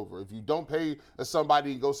somebody, you're over. If you don't pay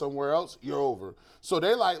somebody and go somewhere else, you're over. So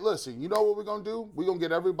they're like, listen, you know what we're going to do? We're going to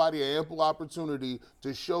get everybody an ample opportunity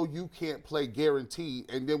to show you can't play guaranteed,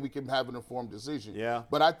 and then we can have an informed decision. Yeah.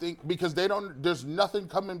 But I think because there's nothing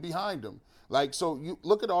coming behind them. Like, so you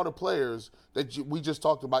look at all the players that we just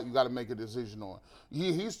talked about, you got to make a decision on.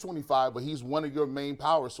 He's 25, but he's one of your main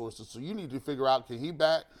power sources. So you need to figure out, can he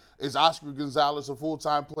bat? Is Oscar Gonzalez a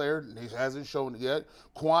full-time player? He hasn't shown it yet.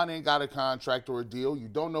 Quan ain't got a contract or a deal. You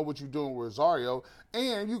don't know what you're doing with Rosario.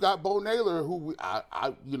 And you got Bo Naylor, who,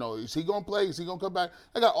 is he going to play? Is he going to come back?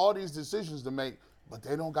 They got all these decisions to make, but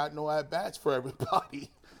they don't got no at-bats for everybody.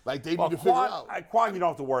 Like, they need to figure out. Quan, you don't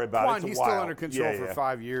have to worry about. Quan, It's a he's while. still under control for Yeah.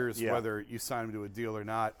 5 years, Yeah. whether you sign him to a deal or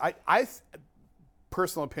not.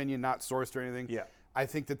 Personal opinion, not sourced or anything. Yeah. I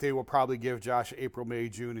think that they will probably give Josh April, May,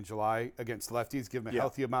 June, and July against lefties, give him a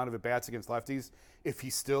healthy amount of at-bats against lefties. If he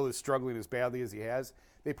still is struggling as badly as he has,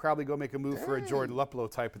 they probably go make a move for a Jordan Luplow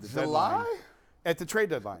type at the deadline. At the trade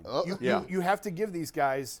deadline. You have to give these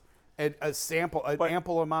guys an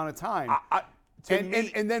ample amount of time.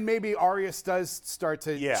 And then maybe Arias does start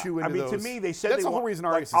to chew into those. To me, they said that's the whole reason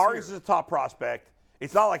Arias Arias is is a top prospect.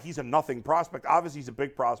 It's not like he's a nothing prospect. Obviously, he's a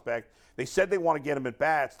big prospect. They said they want to get him at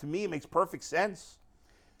bats. To me, it makes perfect sense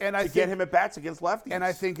to get him at bats against lefties. And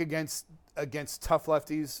I think against tough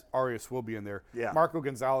lefties, Arias will be in there. Yeah. Marco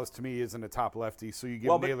Gonzalez, to me, isn't a top lefty, so you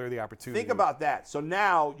give Naylor the opportunity. Think about that. So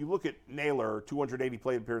now you look at Naylor, 280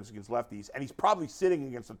 plate appearances against lefties, and he's probably sitting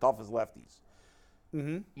against the toughest lefties.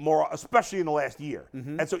 More, especially in the last year.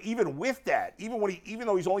 And so even with that, even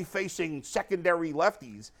though he's only facing secondary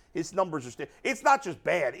lefties, his numbers are still. It's not just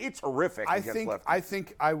bad; it's horrific against lefties. I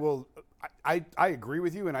think I will. I agree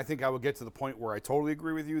with you, and I think I will get to the point where I totally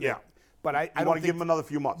agree with you. But I don't want to give him another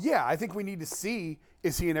few months. Yeah, I think we need to see,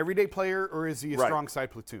 is he an everyday player or is he a strong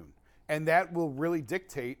side platoon, and that will really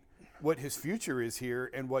dictate what his future is here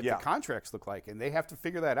and what the contracts look like. And they have to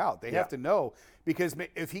figure that out. They have to know, because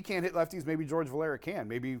if he can't hit lefties, maybe George Valera can.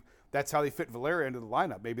 Maybe that's how they fit Valera into the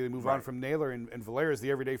lineup. Maybe they move on from Naylor and Valera is the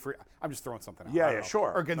everyday free. I'm just throwing something out. Yeah,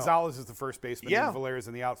 sure. Or Gonzalez is the first baseman and Valera's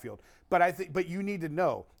in the outfield. But you need to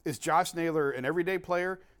know, is Josh Naylor an everyday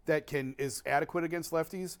player that is adequate against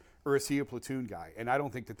lefties, or is he a platoon guy? And I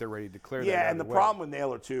don't think that they're ready to declare that. Yeah, and the problem with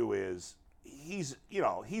Naylor too is he's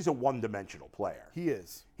a one-dimensional player. He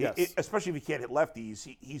is. Yes. Especially if he can't hit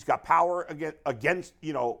lefties. He's got power against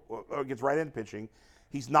right-handed pitching.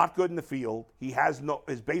 He's not good in the field.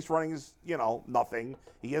 His base running is nothing.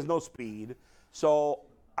 He has no speed. So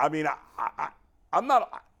I mean,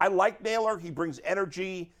 I like Naylor. He brings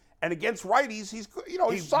energy. And against righties, he's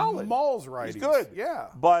solid. He mauls righties. He's good. Yeah.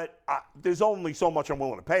 But there's only so much I'm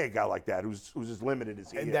willing to pay a guy like that who's as limited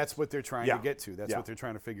as he is. And that's what they're trying to get to. That's what they're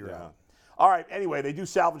trying to figure out. All right. Anyway, they do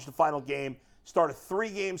salvage the final game. Start a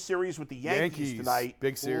 3-game series with the Yankees tonight.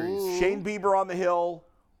 Big series. Ooh. Shane Bieber on the hill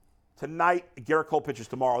tonight. Garrett Cole pitches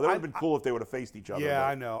tomorrow. That would have been cool if they would have faced each other. Yeah,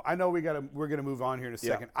 I know. We're gonna move on here in a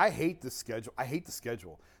second. I hate the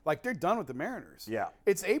schedule. Like, they're done with the Mariners. Yeah.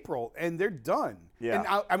 It's April, and they're done. Yeah.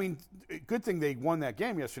 And I mean, good thing they won that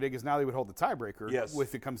game yesterday, because now they would hold the tiebreaker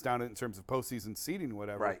if it comes down to it in terms of postseason seeding or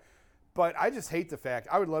whatever. Right. But I just hate the fact.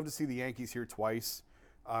 I would love to see the Yankees here twice.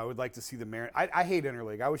 I would like to see the Mariners. I hate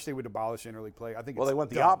interleague. I wish they would abolish interleague play. I think they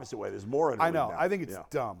went the opposite way. There's more interleague I know. now. I think it's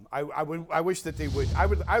dumb. I wish that they would.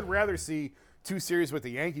 I'd rather see 2 series with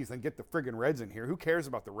the Yankees than get the friggin' Reds in here. Who cares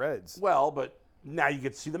about the Reds? Well, but now you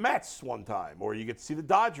get to see the Mets one time, or you get to see the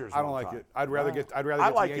Dodgers. I don't like it. I'd rather get the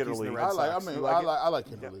Yankees and the Red Sox. I like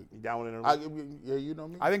interleague. You down with interleague? Yeah, you know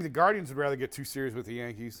me. I think the Guardians would rather get 2 series with the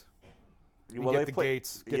Yankees. You get the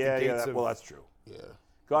gates. Well, that's true. Yeah.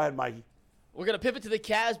 Go ahead, Mikey. We're going to pivot to the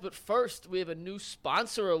Cavs, but first we have a new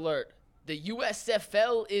sponsor alert. The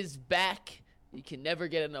USFL is back. You can never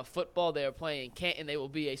get enough football. They are playing in Canton. They will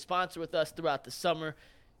be a sponsor with us throughout the summer,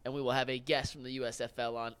 and we will have a guest from the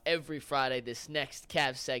USFL on every Friday. This next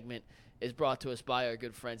Cavs segment is brought to us by our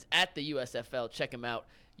good friends at the USFL. Check them out.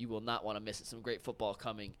 You will not want to miss it. Some great football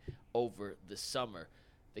coming over the summer.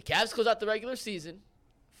 The Cavs close out the regular season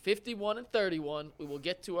 51-31. We will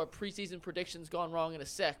get to our preseason predictions gone wrong in a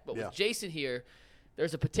sec, but with Jason here,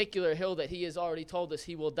 there's a particular hill that he has already told us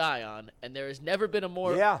he will die on, and there has never been a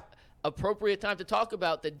more appropriate time to talk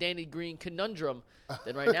about the Danny Green conundrum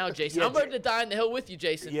than right now, Jason. I'm ready to die on the hill with you,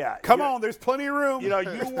 Jason. Yeah. Come on, there's plenty of room. There's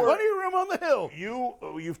plenty of room on the hill.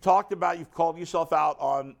 You've called yourself out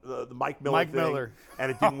on the Mike Miller thing,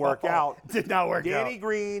 and it didn't work out. Did not work out. Danny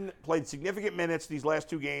Green played significant minutes these last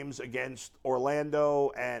two games against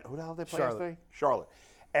Orlando and who the hell did they play yesterday? Charlotte.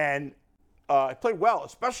 And he played well,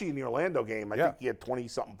 especially in the Orlando game. I think he had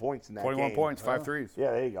 20-something points in that game. 21 points, 5 threes.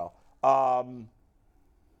 Yeah, there you go.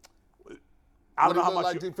 What did it look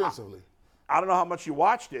like defensively? I don't know how much you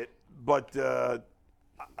watched it, but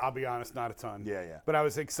I'll be honest, not a ton. Yeah. But I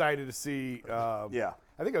was excited to see. Yeah.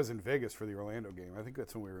 I think I was in Vegas for the Orlando game. I think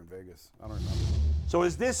that's when we were in Vegas. I don't remember. So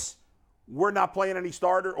is this we're not playing any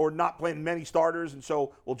starter or not playing many starters, and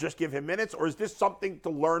so we'll just give him minutes, or is this something to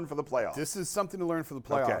learn for the playoffs? This is something to learn for the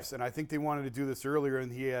playoffs, and I think they wanted to do this earlier,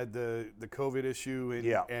 and he had the COVID issue,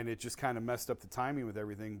 and it just kind of messed up the timing with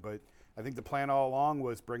everything. But I think the plan all along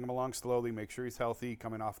was bring him along slowly, make sure he's healthy,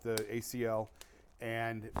 coming off the ACL,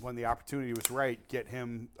 and when the opportunity was right, get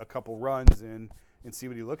him a couple runs in and see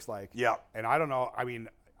what he looks like. Yeah. And I don't know. I mean,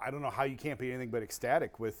 I don't know how you can't be anything but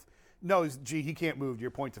ecstatic with. No, he can't move. To your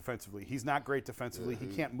point defensively, he's not great defensively. He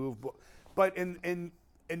can't move. But in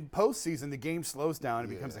postseason, the game slows down. It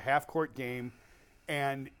becomes a half-court game,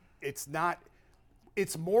 and it's not.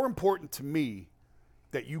 It's more important to me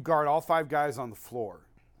that you guard all 5 guys on the floor,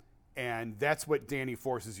 and that's what Danny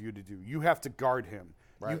forces you to do. You have to guard him.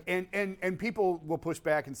 Right. And people will push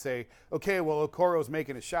back and say, okay, well, Okoro's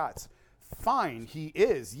making his shots. Fine, he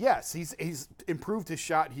is. Yes, he's improved his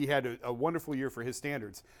shot. He had a wonderful year for his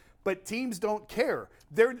standards. But teams don't care.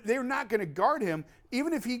 They're not going to guard him.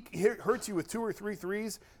 Even if he hurts you with 2 or 3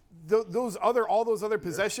 threes, all those other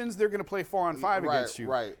possessions, they're going to play 4-on-5 against you.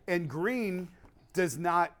 Right. And Green does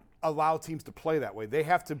not allow teams to play that way. They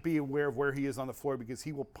have to be aware of where he is on the floor because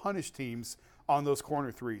he will punish teams on those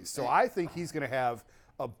corner threes. So I think he's going to have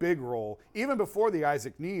a big role, even before the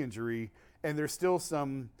Isaac knee injury, and there's still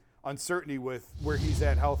some uncertainty with where he's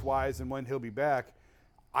at health-wise and when he'll be back.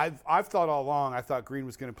 I've thought all along, I thought Green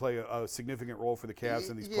was going to play a significant role for the Cavs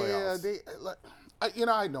in these playoffs.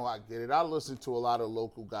 I know I get it. I listen to a lot of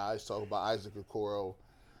local guys talk about Isaac Okoro.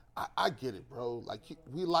 I get it, bro. Like,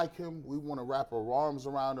 we like him. We want to wrap our arms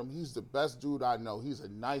around him. He's the best dude I know. He's a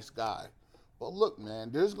nice guy. But look, man,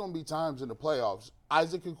 there's going to be times in the playoffs,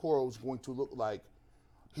 Isaac Okoro is going to look like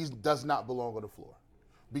he does not belong on the floor.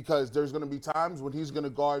 Because there's going to be times when he's going to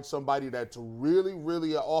guard somebody that's really,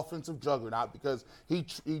 really an offensive juggernaut because he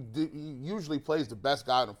usually plays the best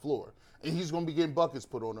guy on the floor. And he's going to be getting buckets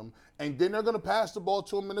put on him. And then they're going to pass the ball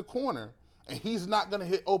to him in the corner. And he's not going to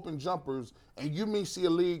hit open jumpers. And you may see a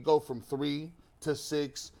league go from 3 to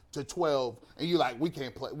 6 to 12. And you're like, we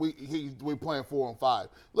can't play. We're playing 4-on-5.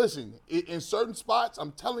 Listen, in certain spots,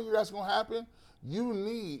 I'm telling you that's going to happen.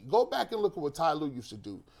 Go back and look at what Ty Lue used to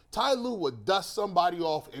do. Ty Lue would dust somebody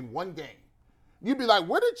off in one game. You'd be like,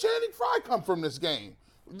 where did Channing Frye come from this game?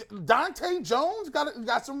 Dante Jones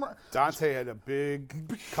got some. Dante had a big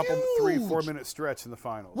couple 3-4 minute stretch in the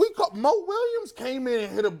finals. Mo Williams came in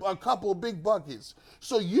and hit a couple of big buckets.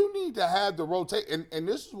 So you need to have the rotation. And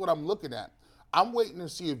this is what I'm looking at. I'm waiting to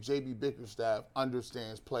see if J.B. Bickerstaff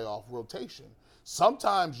understands playoff rotation.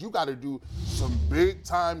 Sometimes you got to do some big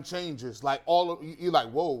time changes. Like you're like,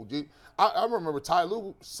 whoa, dude. I remember Ty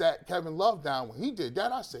Lue sat Kevin Love down when he did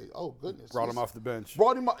that. I say, oh goodness. Brought him off the bench.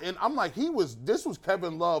 Brought him up, and I'm like, this was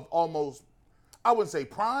Kevin Love almost, I wouldn't say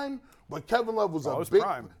prime, but Kevin Love was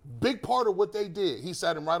big part of what they did. He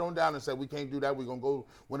sat him right on down and said, we can't do that. We're going to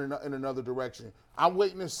go in another direction. I'm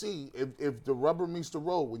waiting to see if the rubber meets the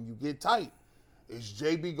road when you get tight. Is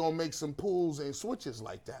JB going to make some pulls and switches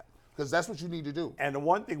like that? Because that's what you need to do. And the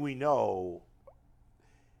one thing we know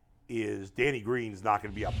is Danny Green's not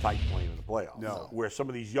going to be uptight playing in the playoffs. No. Where some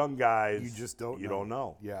of these young guys, you just don't know. You don't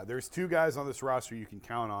know. Yeah, there's 2 guys on this roster you can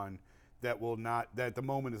count on that at the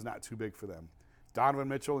moment is not too big for them. Donovan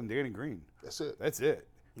Mitchell and Danny Green. That's it.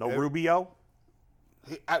 No Rubio?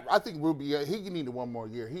 I think Rubio, he needed one more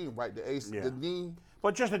year. He didn't right the ace, the knee.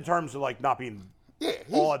 But just in terms of like not being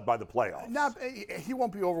awed by the playoffs. He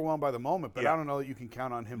won't be overwhelmed by the moment, but Yeah. I don't know that you can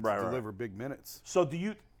count on him to deliver big minutes. So do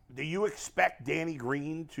you expect Danny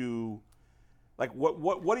Green to, like,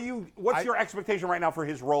 what's your expectation right now for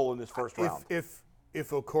his role in this first round? If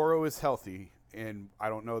Okoro is healthy, and I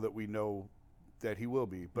don't know that we know that he will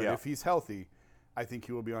be, but if he's healthy, I think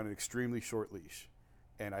he will be on an extremely short leash.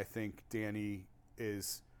 And I think Danny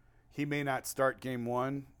he may not start game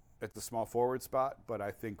one at the small forward spot, but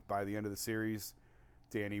I think by the end of the series,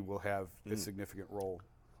 Danny will have a significant role.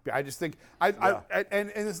 I just think and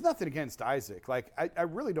there's nothing against Isaac. Like I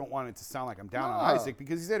really don't want it to sound like I'm down on Isaac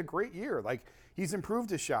because he's had a great year. Like he's improved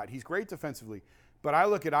his shot. He's great defensively. But I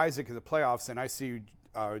look at Isaac in the playoffs and I see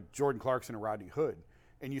Jordan Clarkson and Rodney Hood,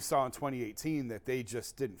 and you saw in 2018 that they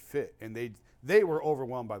just didn't fit, and they were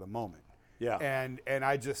overwhelmed by the moment. Yeah. And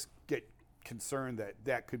I just get concerned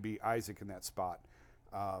that could be Isaac in that spot,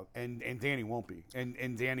 and Danny won't be.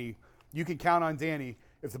 And Danny. You can count on Danny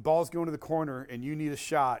if the ball's going to the corner and you need a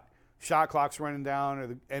shot clock's running down, or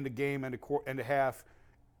the end of game, end of half.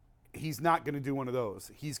 He's not going to do one of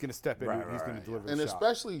those. He's going to step in. He's going to deliver the shot. And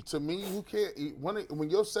especially to me, you can't when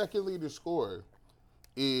your second leader scorer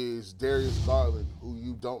is Darius Garland, who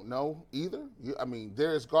you don't know either.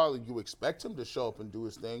 Darius Garland, you expect him to show up and do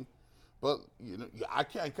his thing, but I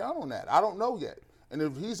can't count on that. I don't know yet. And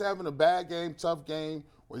if he's having a bad game, tough game,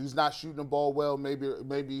 where he's not shooting the ball well, maybe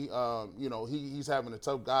he's having a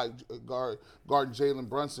tough guarding Jalen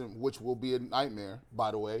Brunson, which will be a nightmare,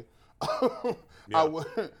 by the way.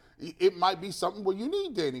 It might be something where you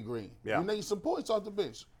need Danny Green. Yeah. You need some points off the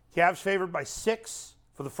bench. Cavs favored by 6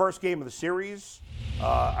 for the first game of the series.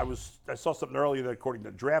 I saw something earlier that according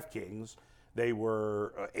to DraftKings, they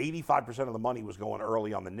were 85% of the money was going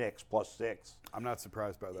early on the Knicks, +6. I'm not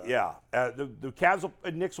surprised by that. Yeah. The Cavs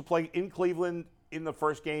and Knicks will play in Cleveland in the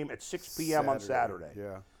first game at 6 p.m. on Saturday.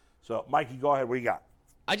 Yeah. So, Mikey, go ahead. What do you got?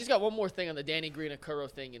 I just got one more thing on the Danny Green and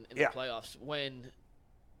Okoro thing in the playoffs. When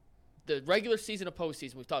the regular season and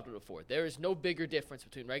postseason, we've talked about it before, there is no bigger difference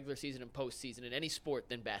between regular season and postseason in any sport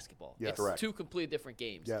than basketball. Yes. It's Correct. 2 completely different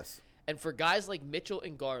games. Yes. And for guys like Mitchell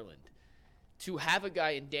and Garland, to have a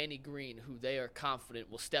guy in Danny Green who they are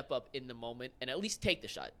confident will step up in the moment and at least take the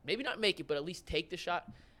shot. Maybe not make it, but at least take the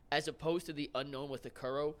shot, as opposed to the unknown with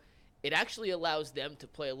Okoro. It actually allows them to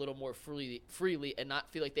play a little more freely and not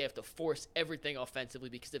feel like they have to force everything offensively,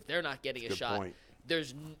 because if they're not getting a shot, point.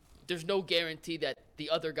 there's no guarantee that the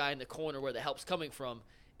other guy in the corner where the help's coming from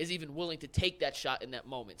is even willing to take that shot in that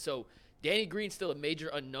moment. So Danny Green's still a major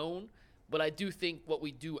unknown, but I do think what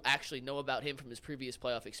we do actually know about him from his previous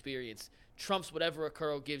playoff experience trumps whatever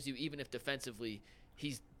Okoro gives you, even if defensively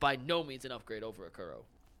he's by no means an upgrade over Okoro.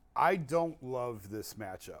 I don't love this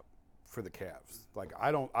matchup for the Cavs. Like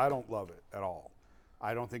I don't love it at all.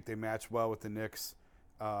 I don't think they match well with the Knicks.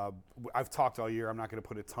 I've talked all year. I'm not going to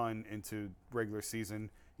put a ton into regular season.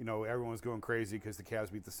 Everyone's going crazy because the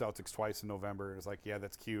Cavs beat the Celtics twice in November. And it's like, yeah,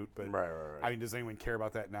 that's cute, but Right. I mean, does anyone care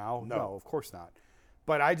about that now? No, of course not.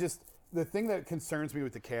 But the thing that concerns me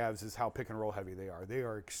with the Cavs is how pick and roll heavy they are. They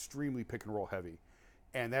are extremely pick and roll heavy,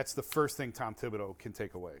 and that's the first thing Tom Thibodeau can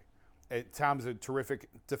take away. Tom's a terrific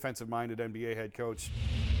defensive-minded NBA head coach.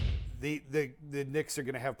 The Knicks are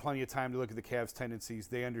going to have plenty of time to look at the Cavs' tendencies.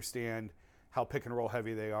 They understand how pick and roll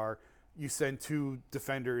heavy they are. You send 2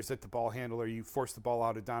 defenders at the ball handler. You force the ball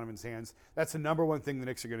out of Donovan's hands. That's the number one thing the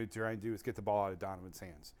Knicks are going to try and do, is get the ball out of Donovan's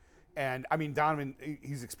hands. And, I mean, Donovan,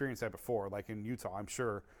 he's experienced that before. Like in Utah, I'm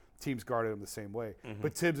sure teams guarded him the same way. Mm-hmm.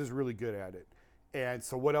 But Tibbs is really good at it. And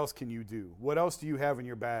so what else can you do? What else do you have in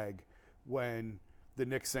your bag when the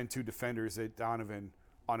Knicks send 2 defenders at Donovan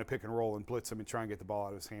on a pick and roll and blitz him and try and get the ball out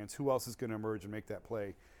of his hands? Who else is going to emerge and make that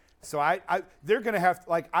play? So they're going to have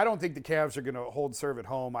to, I don't think the Cavs are going to hold serve at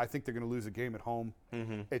home. I think they're going to lose a game at home.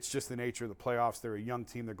 Mm-hmm. It's just the nature of the playoffs. They're a young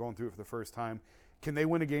team. They're going through it for the first time. Can they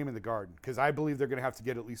win a game in the Garden? Because I believe they're going to have to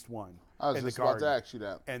get at least one. I was just about to ask you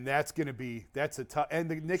that. And that's a tough. And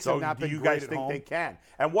the Knicks have not been great at home. So do you guys think they can?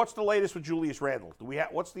 And what's the latest with Julius Randle?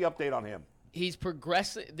 What's the update on him? He's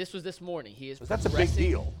progressing. This was this morning. He is. That's a big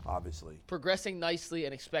deal, obviously. Progressing nicely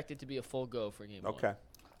and expected to be a full go for game 1. Okay.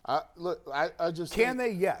 I just can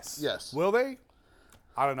they? Yes. Yes. Will they?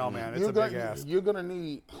 I don't know, man. It's a big ask. You're gonna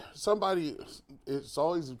need somebody. It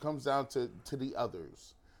always comes down to the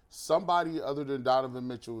others. Somebody other than Donovan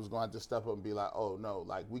Mitchell is going to have to step up and be like, oh no,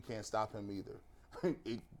 like we can't stop him either.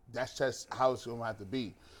 That's just how it's going to have to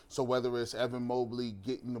be. So whether it's Evan Mobley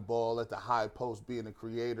getting the ball at the high post, being a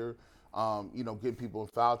creator, getting people in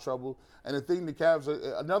foul trouble. And the thing, the Cavs,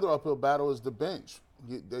 another uphill battle is the bench.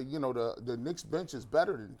 The Knicks bench is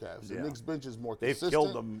better than the Cavs. The Knicks bench is more consistent. They've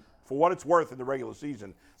killed them. For what it's worth in the regular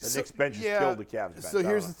season, the Knicks bench has killed the Cavs bench. So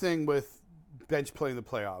here's the thing with bench play in the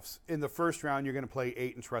playoffs. In the first round, you're going to play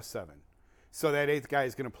 8 and trust 7. So that 8th guy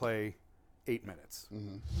is going to play 8 minutes.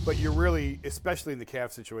 But you're really, especially in the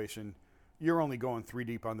Cavs situation, you're only going 3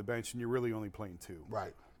 deep on the bench, and you're really only playing 2.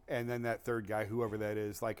 Right. And then that third guy, whoever that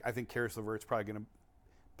is, like I think Karis LeVert's probably going to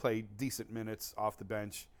play decent minutes off the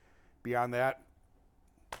bench. Beyond that,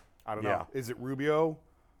 I don't know. Is it Rubio?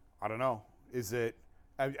 I don't know. Is it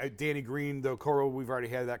Danny Green, the Okoro? We've already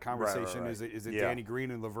had that conversation. Right. Is it Danny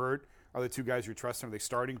Green and LeVert? Are the 2 guys you're trusting? Are they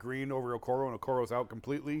starting Green over Okoro, and Okoro's out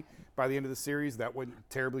completely by the end of the series? That wouldn't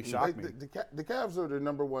terribly shock me. The Cavs are the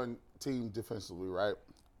number 1 team defensively, right?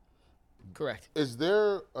 Correct. Is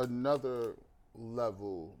there another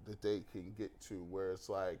level that they can get to where it's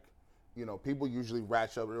like, people usually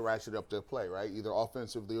ratchet up their play, right? Either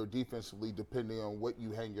offensively or defensively, depending on what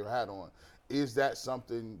you hang your hat on. Is that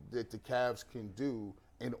something that the Cavs can do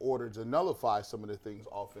in order to nullify some of the things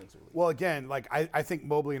offensively? Well, again, like I think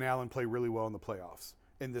Mobley and Allen play really well in the playoffs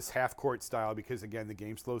in this half-court style because, again, the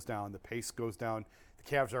game slows down, the pace goes down. The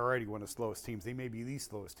Cavs are already one of the slowest teams. They may be the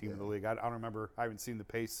slowest team in the league. I don't remember. I haven't seen the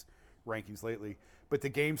pace rankings lately. But the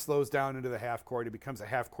game slows down into the half-court. It becomes a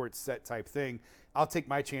half-court set type thing. I'll take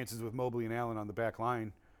my chances with Mobley and Allen on the back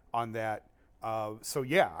line on that. So,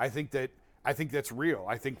 yeah, I think that's real.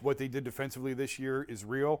 I think what they did defensively this year is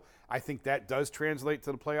real. I think that does translate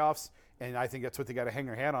to the playoffs, and I think that's what they got to hang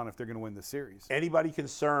their hat on if they're going to win the series. Anybody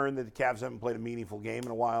concerned that the Cavs haven't played a meaningful game in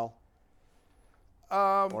a while?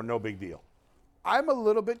 Or no big deal? I'm a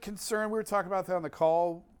little bit concerned. We were talking about that on the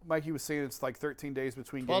call. Mikey was saying it's like 13 days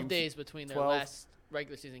between 12 games. 12 days between their last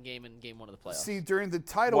regular season game and game 1 of the playoffs. See, during the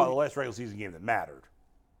title... Well, the last regular season game that mattered.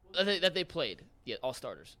 That they played. Yeah, all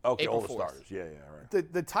starters. Okay, April all the 4th. starters. Yeah,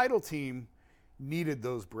 right. The title team needed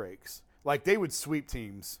those breaks. Like, they would sweep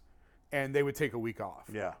teams, and they would take a week off.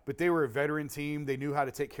 Yeah. But they were a veteran team. They knew how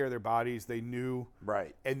to take care of their bodies. They knew.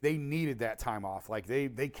 Right. And they needed that time off. Like,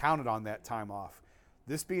 they counted on that time off.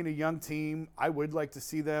 This being a young team, I would like to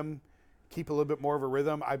see them keep a little bit more of a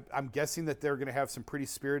rhythm. I'm guessing that they're going to have some pretty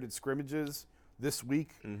spirited scrimmages this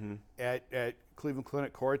week at Cleveland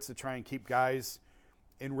Clinic Courts to try and keep guys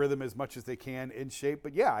in rhythm as much as they can, in shape.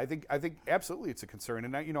 But yeah, I think absolutely it's a concern.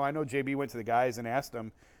 And I know JB went to the guys and asked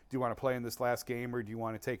them, do you want to play in this last game or do you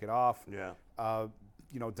want to take it off? Yeah.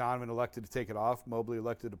 Donovan elected to take it off. Mobley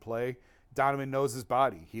elected to play. Donovan knows his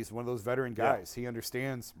body. He's one of those veteran guys. Yeah. He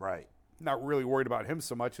understands. Right. Not really worried about him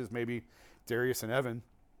so much as maybe Darius and Evan,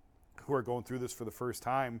 who are going through this for the first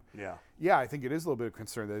time. Yeah. Yeah, I think it is a little bit of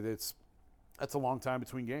concern that that's a long time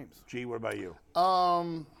between games. G, what about you?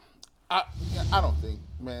 I don't think,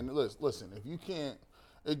 man. Listen, if you can't,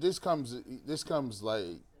 this comes like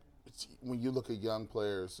when you look at young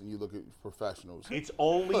players and you look at professionals. It's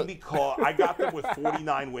only because I got them with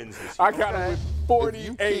 49 wins this year. I got them with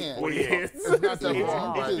 48 wins. It's not that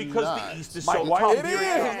wrong. It's because the East is so It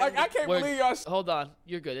is. Like, I can't believe y'all. Hold on.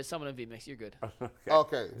 You're good. It's someone in VMix. You're good.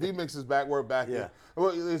 Okay. VMix is back. We're back. Yeah.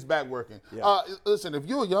 Well, it's back working. Yeah. Listen, if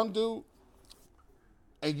you're a young dude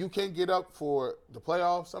and you can't get up for the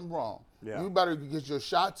playoffs, something wrong. Yeah. You better get your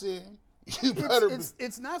shots in.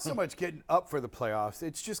 It's not so much getting up for the playoffs.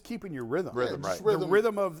 It's just keeping your rhythm. Rhythm, right. The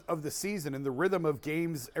rhythm of the season and the rhythm of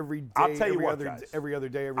games every day, I'll tell you every what, other guys. every other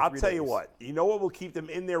day, every I'll 3 tell days. you what. You know what will keep them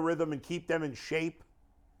in their rhythm and keep them in shape?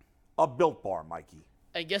 A Built Bar, Mikey.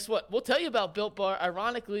 And guess what? We'll tell you about Built Bar.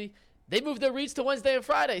 Ironically, they moved their reads to Wednesday and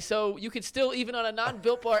Friday, so you can still, even on a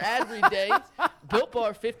non-Built Bar ad read day, Built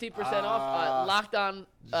Bar 15% off. Locked on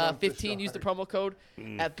 15. Use the promo code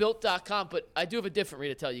at built.com. But I do have a different read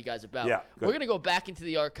to tell you guys about. Yeah, we're going to go back into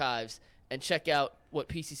the archives and check out what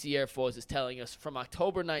PCC Airfoils is telling us from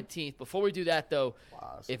October 19th. Before we do that, though,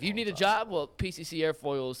 if you need a job, well, PCC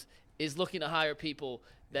Airfoils is looking to hire people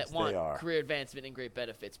that want career advancement and great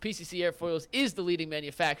benefits. PCC Airfoils is the leading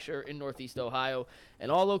manufacturer in Northeast Ohio, and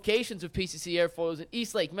all locations of PCC Airfoils in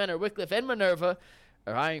Eastlake, Menor, Wickliffe, and Minerva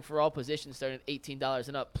are hiring for all positions starting at $18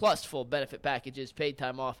 and up, plus full benefit packages, paid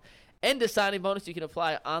time off, and a signing bonus. You can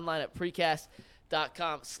apply online at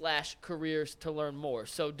precast.com/careers to learn more.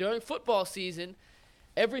 So during football season,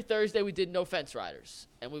 every Thursday we did No Fence Riders,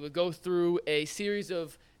 and we would go through a series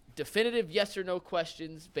of definitive yes or no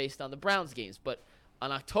questions based on the Browns games. But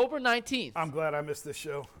on October 19th, I'm glad I missed this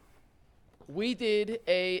show. we did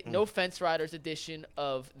a No Fence Riders edition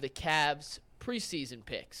of the Cavs preseason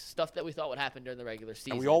picks, stuff that we thought would happen during the regular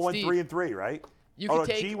season. And we all went Steve, 3-3, right? You can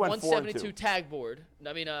G take went 172 tag board.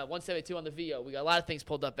 172 on the VO. We got a lot of things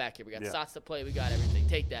pulled up back here. We got shots to play. We got everything.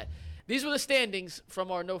 Take that. These were the standings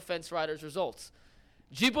from our No Fence Riders results.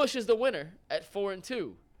 G. Bush is the winner at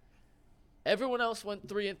 4-2. Everyone else went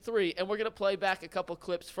 3-3, and we're going to play back a couple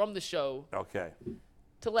clips from the show Okay.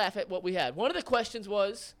 to laugh at what we had. One of the questions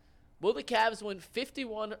was, Will the Cavs win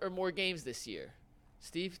 51 or more games this year?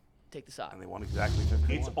 Steve, take the side. And they won exactly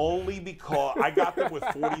 51. It's only because I got them with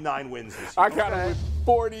 49 wins this year. I got them with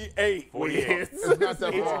 48 48. wins. It's not that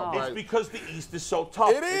far, It's right? because the East is so tough.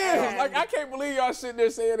 It is. Like, I can't believe y'all sitting there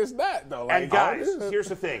saying it's not, though. Like, And guys, here's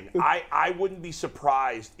the thing. I wouldn't be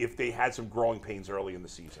surprised if they had some growing pains early in the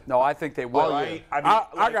season. No, I think they will. Right? I mean,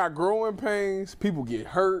 I got growing pains. People get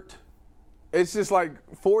hurt. It's just like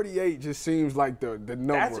 48 just seems like the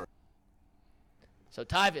number. So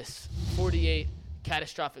Tyvis, 48,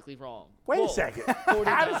 catastrophically wrong. Wait Bull, a second.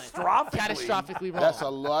 49, Catastrophically? wrong. That's a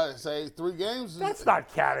lot. Say 3 games. That's not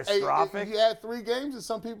Hey, catastrophic. if you had 3 games, and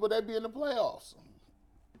some people they'd be in the playoffs.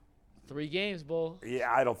 3 games, Bull.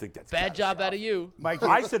 Yeah, I don't think that's Bad job out of you. Mike,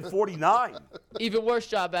 I said 49. Even worse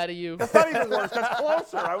job out of you. That's not even worse. That's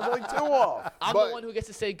closer. I was only 2 off. I'm But the one who gets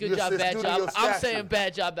to say good your job, bad due to your job. I'm stature. saying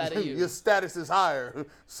bad job out of Your you. status is higher,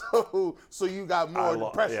 so you got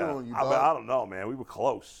more pressure on you, I dog. don't know, man. We were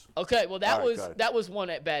close. Okay, well that All right, was go ahead. that was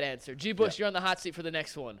one bad answer. G. Bush, you're on the hot seat for the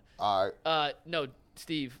next one. All right. No,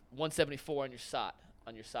 Steve, 174 on your SOT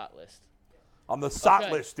list. On the SOT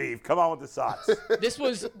Okay. list, Steve. Come on with the SOTs. This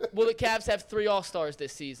was, will the Cavs have 3 All-Stars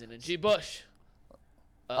this season? And G. Bush,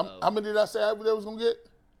 How many did I say they was gonna get?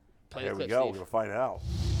 play Here the we clip, go. We're Steve. going to find out.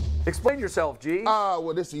 Explain yourself, G.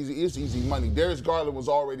 Well, this easy. It's easy money. Darius Garland was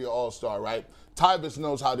already an all-star, right? Tyvis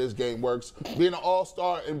knows how this game works. Being an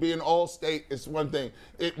all-star and being all-state is one thing.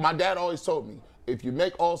 My dad always told me, if you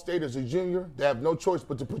make all-state as a junior, they have no choice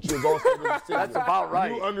but to put you as all-state as a senior. That's about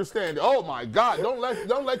right. You understand? Oh my God! Don't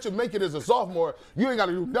let you make it as a sophomore. You ain't got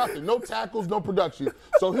to do nothing. No tackles, no production.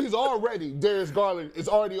 So he's already Darius Garland is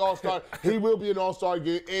already all-star. He will be an all-star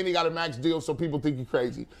again, and he got a max deal, so people think he's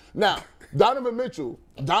crazy. Now, Donovan Mitchell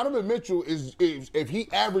is if he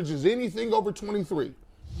averages anything over 23,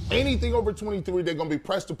 they're gonna be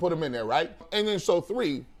pressed to put him in there, right? And then so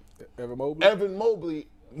 3, Evan Mobley.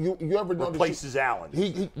 You ever notice? Replaces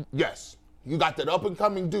Allen. Yes. You got that up and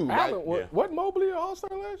coming dude, right? Allen, what Mobley an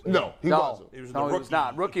All-Star last year? No, he wasn't. He was No, he was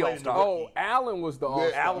not. Rookie He played in the All-Star. rookie. Oh, Allen was the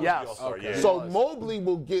All-Star. Allen was Yes. the All-Star, Okay. yeah. So Mobley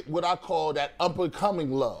will get what I call that up and coming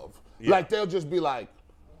love. Like they'll just be like,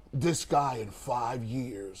 this guy in 5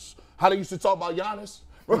 years. How they used to talk about Giannis?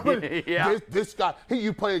 Yeah. This guy,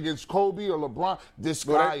 you play against Kobe or LeBron. This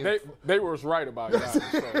guy. Well, they was right about that.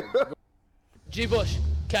 So. G. Bush,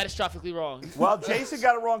 catastrophically wrong. Well, Jason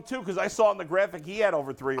got it wrong, too, because I saw on the graphic he had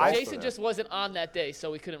over 3 All-Stars. Jason just wasn't on that day, so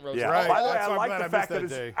we couldn't roast Yeah. him. Right. By the way, That's I why I'm like glad the I fact missed that that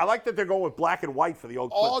it's, day. I like that they're going with black and white for the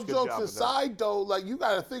old All clips. Good jokes job with aside, though, like you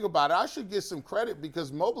got to think about it. I should get some credit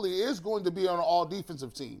because Mobley is going to be on an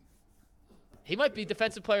all-defensive team. He might be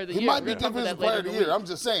Defensive Player of the He Year. might We're be gonna cover Defensive that later Player of in the the Year. week. I'm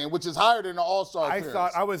just saying, which is higher than the All-Star I appearance.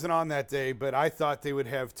 thought I wasn't on that day, but I thought they would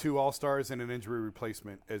have 2 All-Stars and an injury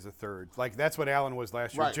replacement as a third. Like that's what Allen was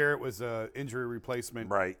last year. Right. Jarrett was an injury replacement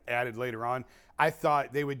Right. added later on. I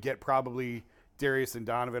thought they would get probably Darius and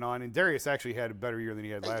Donovan on, and Darius actually had a better year than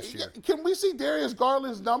he had last year. Can we see Darius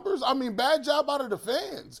Garland's numbers? I mean, bad job out of the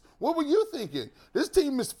fans. What were you thinking? This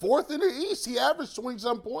team is 4th in the East. He averaged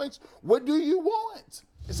 20-some points. What do you want?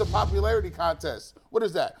 It's a popularity contest. What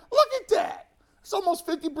is that? Look at that. It's almost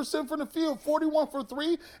 50% from the field, 41 for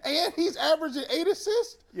 3, and he's averaging 8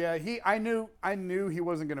 assists. Yeah, I knew he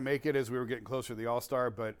wasn't going to make it as we were getting closer to the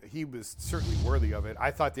All-Star, but he was certainly worthy of it.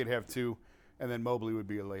 I thought they'd have 2, and then Mobley would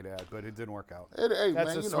be a late ad, but it didn't work out. Hey,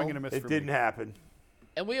 That's man, a swing and a miss It for didn't me. happen.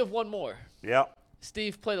 And we have one more. Yep.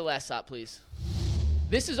 Steve, play the last shot, please.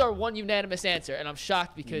 This is our one unanimous answer, and I'm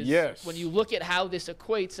shocked because Yes. when you look at how this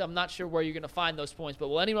equates, I'm not sure where you're going to find those points. But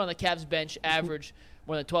will anyone on the Cavs bench average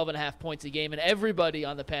more than 12.5 points a game? And everybody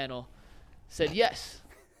on the panel said yes.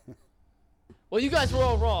 Well, you guys were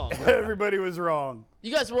all wrong. Everybody was wrong.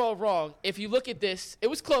 You guys were all wrong. If you look at this, it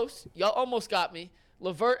was close. Y'all almost got me.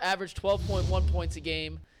 LeVert averaged 12.1 points a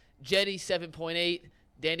game. Jetty, 7.8.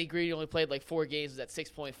 Danny Green only played like 4 games. Was at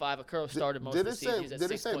 6.5. Akuro started most of the season. He was at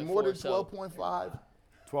Did it say 6.4, more than so- 12.5?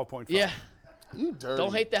 12.5. Yeah. You dirty.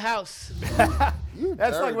 Don't hate the house. You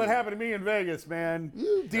That's like dirty. what happened to me in Vegas, man.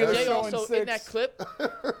 You Dealer Jay showing also 6. in that clip,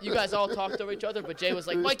 you guys all talked over each other, but Jay was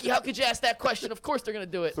like, Mikey, how could you ask that question? Of course they're going to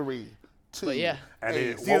do it. 3, 2. But yeah. And Hey,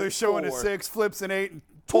 it Dealer won't showing a forward. 6, flips an 8, and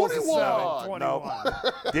pulls a 7. 21. 21.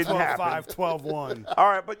 No. Didn't happen. 12-5, 12-1. All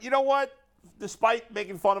right, but you know what? Despite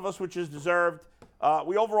making fun of us, which is deserved,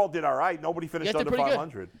 we overall did all right. Nobody You finished guys did under pretty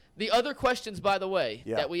 500. good. The other questions, by the way,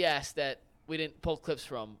 Yeah. that we asked that we didn't pull clips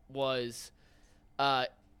from was,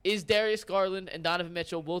 is Darius Garland and Donovan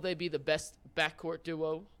Mitchell, will they be the best backcourt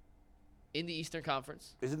duo in the Eastern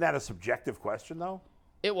Conference? Isn't that a subjective question, though?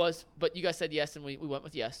 It was, but you guys said yes, and we went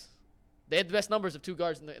with yes. They had the best numbers of 2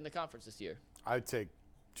 guards in the conference this year. I'd take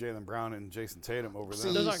Jaylen Brown and Jason Tatum over See,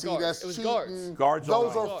 them. Those aren't guards. that's It was cheating. guards. Guards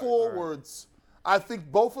Those only. are forwards. I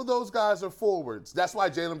think both of those guys are forwards. That's why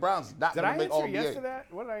Jaylen Brown's not Did going I to make answer All-NBA. yes to that?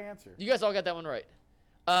 What did I answer? You guys all got that one right.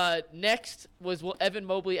 Next was, will Evan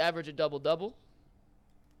Mobley average a double-double?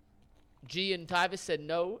 G and Tyvis said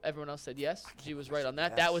no. Everyone else said yes. G was right on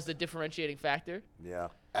that. That was the differentiating factor. Yeah.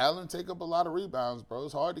 Allen take up a lot of rebounds, bro.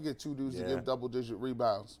 It's hard to get two dudes to Yeah. give double-digit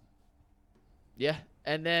rebounds. Yeah.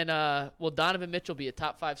 And then, will Donovan Mitchell be a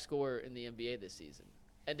top 5 scorer in the NBA this season?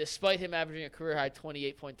 And despite him averaging a career-high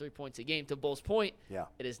 28.3 points a game, to Bull's point, Yeah.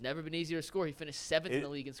 it has never been easier to score. He finished 7th in the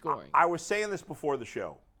league in scoring. I was saying this before the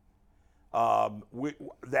show.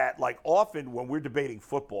 That like often when we're debating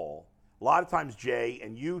football, a lot of times Jay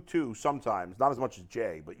and you too, sometimes not as much as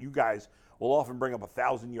Jay, but you guys will often bring up a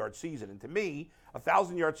 1,000-yard season. And to me, a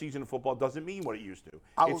 1,000-yard season in football doesn't mean what it used to.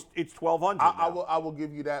 It's 1,200. I will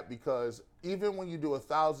give you that because even when you do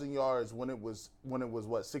 1,000 yards when it was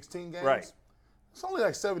what 16 games, Right. It's only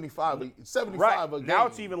like 75 Right. a game. Now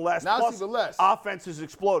it's even less. Now Plus, it's even less. Offense has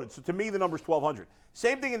exploded. So to me, the number's 1,200.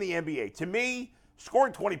 Same thing in the NBA. To me,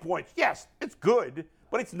 scoring 20 points, yes, it's good,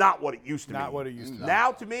 but it's not what it used to be. Not what it used to be.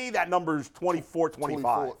 Now, to me, that number's 24,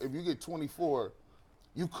 25. If you get 24,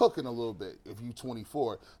 you cooking a little bit. If you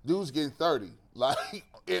 24, dudes getting 30. Like,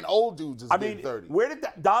 and old dudes is getting 30. Where did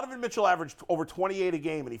Donovan Mitchell average over 28 a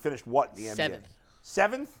game, and he finished what in the NBA?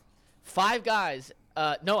 7th. 7th? 5 guys.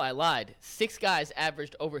 No, I lied. 6 guys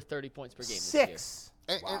averaged over 30 points per game this year. 6.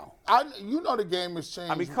 And you know the game has changed.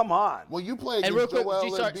 I mean, come on. When you play And against real quick, Joel G,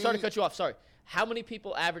 sorry to Embiid, cut you off. Sorry. How many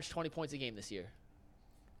people averaged 20 points a game this year?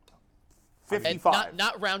 55. And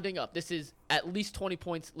not rounding up. This is at least 20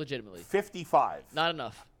 points legitimately. 55. Not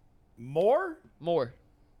enough. More? More.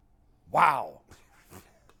 Wow.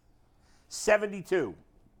 72.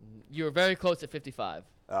 You were very close at 55.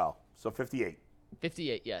 Oh, so 58.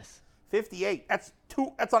 58, yes. 58.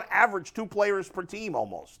 That's on average 2 players per team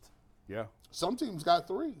almost. Yeah. some teams got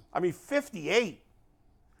 3. I mean, 58.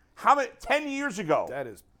 How many? 10 years ago. That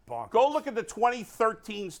is bonkers. Go look at the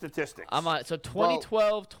 2013 statistics. I'm on it. So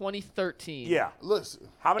 2012, 2013. Yeah. Listen,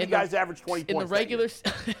 How many In the- guys averaged 20 In points? the regular,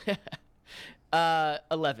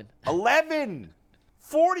 11. 11.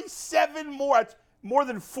 47 more. That's more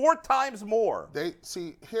than 4 times more. they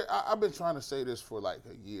see here. I've been trying to say this for like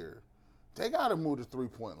a year. They got to move the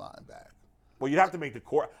 3-point line back. Well, you'd have to make the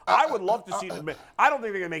court. I would love to see them. I don't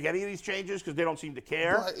think they're going to make any of these changes because they don't seem to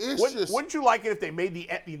care. But it's Wouldn't you like it if they made the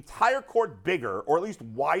entire court bigger or at least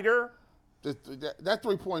wider That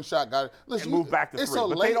 3-point shot got it. Listen, and move back to it's 3? a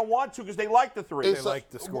But late- they don't want to because they like the 3. It's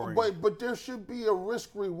like the scoring. But there should be a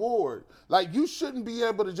risk reward. Like you shouldn't be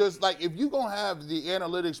able to just like if you're gonna have the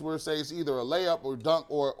analytics where it says either a layup or dunk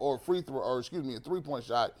or free throw or a 3-point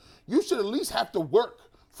shot, you should at least have to work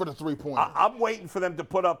for the 3-point. I'm waiting for them to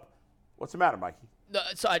put up. What's the matter, Mikey? No,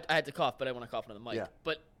 so I had to cough, but I want to cough into the mic. Yeah.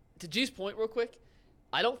 But to G's point, real quick,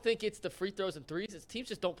 I don't think it's the free throws and threes. It's teams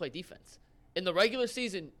just don't play defense. In the regular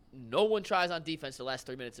season, no one tries on defense the last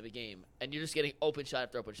 3 minutes of a game, and you're just getting open shot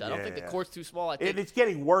after open shot. I don't think the Yeah. court's too small. I think It's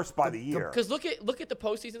getting worse by the year. because look at the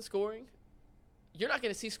postseason scoring. You're not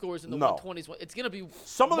going to see scores in the No. 120s. It's going to be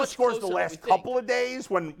Some of the much scores closer the than we last think. couple of days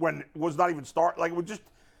when it was not even start. Like, we just.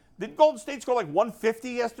 Did Golden State score like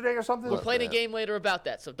 150 yesterday or something? We're playing a game later about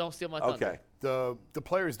that, so don't steal my thunder. Okay. The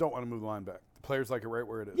players don't want to move the line back. The players like it right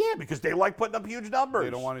where it is. Yeah, because they like putting up huge numbers.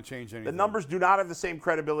 They don't want to change anything. The numbers do not have the same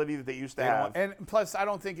credibility that they used to They don't have. want- and plus, I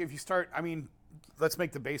don't think if you start, I mean, let's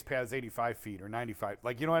make the base paths 85 feet or 95.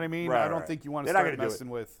 Like, you know what I mean? Right, I don't right. think you want to They're not start gonna do messing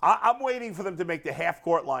it. with. I'm waiting for them to make the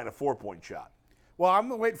half-court line a 4-point shot. Well, I'm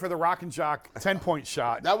waiting for the Rock and Jock 10-point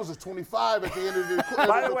shot. that was a 25 at the end of the,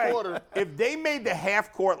 By the way, quarter. if they made the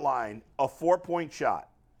half-court line a 4-point shot,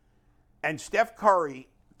 and Steph Curry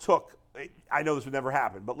took, I know this would never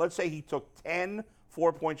happen, but let's say he took 10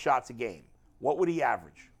 4-point shots a game, what would he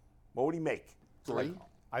average? What would he make? 3.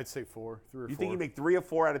 I'd say 3 or 4. You think he'd make 3 or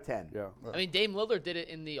 4 out of 10? Yeah. I mean, Dame Lillard did it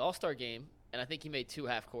in the All-Star game, and I think he made 2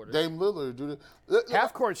 half quarters. Dame Lillard, dude.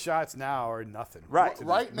 Half-court shots now are nothing. Right.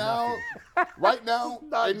 Right now,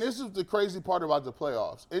 and this is the crazy part about the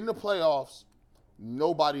playoffs. In the playoffs,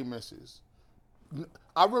 nobody misses.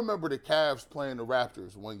 I remember the Cavs playing the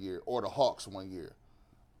Raptors one year or the Hawks one year,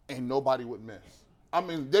 and nobody would miss. I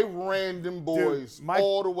mean, they ran them boys Dude,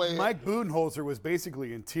 all the way. Mike Budenholzer was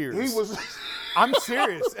basically in tears. He was. I'm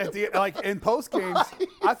serious. At the in post games,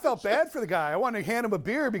 I felt bad for the guy. I wanted to hand him a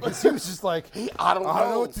beer because he was just like, I don't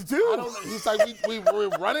know what to do. I don't know. He's like, we were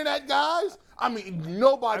running at guys. I mean,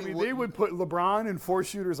 nobody. I mean, would, they would put LeBron and 4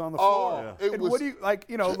 shooters on the Oh, floor. yeah. It And was- what do you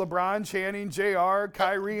LeBron, Channing, JR,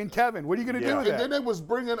 Kyrie, and Kevin? What are you going to do with And that? then they was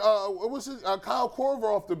bringing what was it, Kyle Korver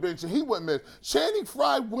off the bench, and he wouldn't miss. Channing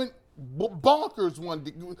Frye went bonkers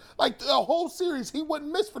one. Like the whole series, he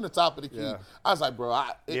wouldn't miss from the top of the key. Yeah. I was like, bro,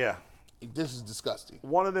 Yeah. this is disgusting.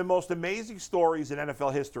 One of the most amazing stories in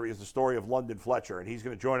NFL history is the story of London Fletcher, and he's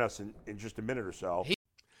going to join us in just a minute or so.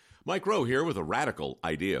 Mike Rowe here with a radical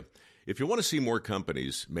idea. If you want to see more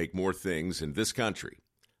companies make more things in this country,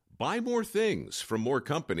 buy more things from more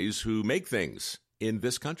companies who make things in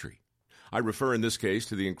this country. I refer in this case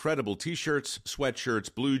to the incredible T-shirts,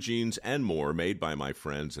 sweatshirts, blue jeans, and more made by my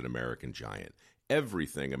friends at American Giant.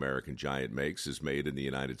 Everything American Giant makes is made in the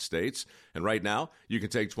United States. And right now, you can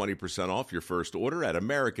take 20% off your first order at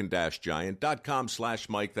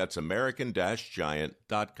american-giant.com/Mike. That's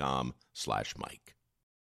american-giant.com/Mike.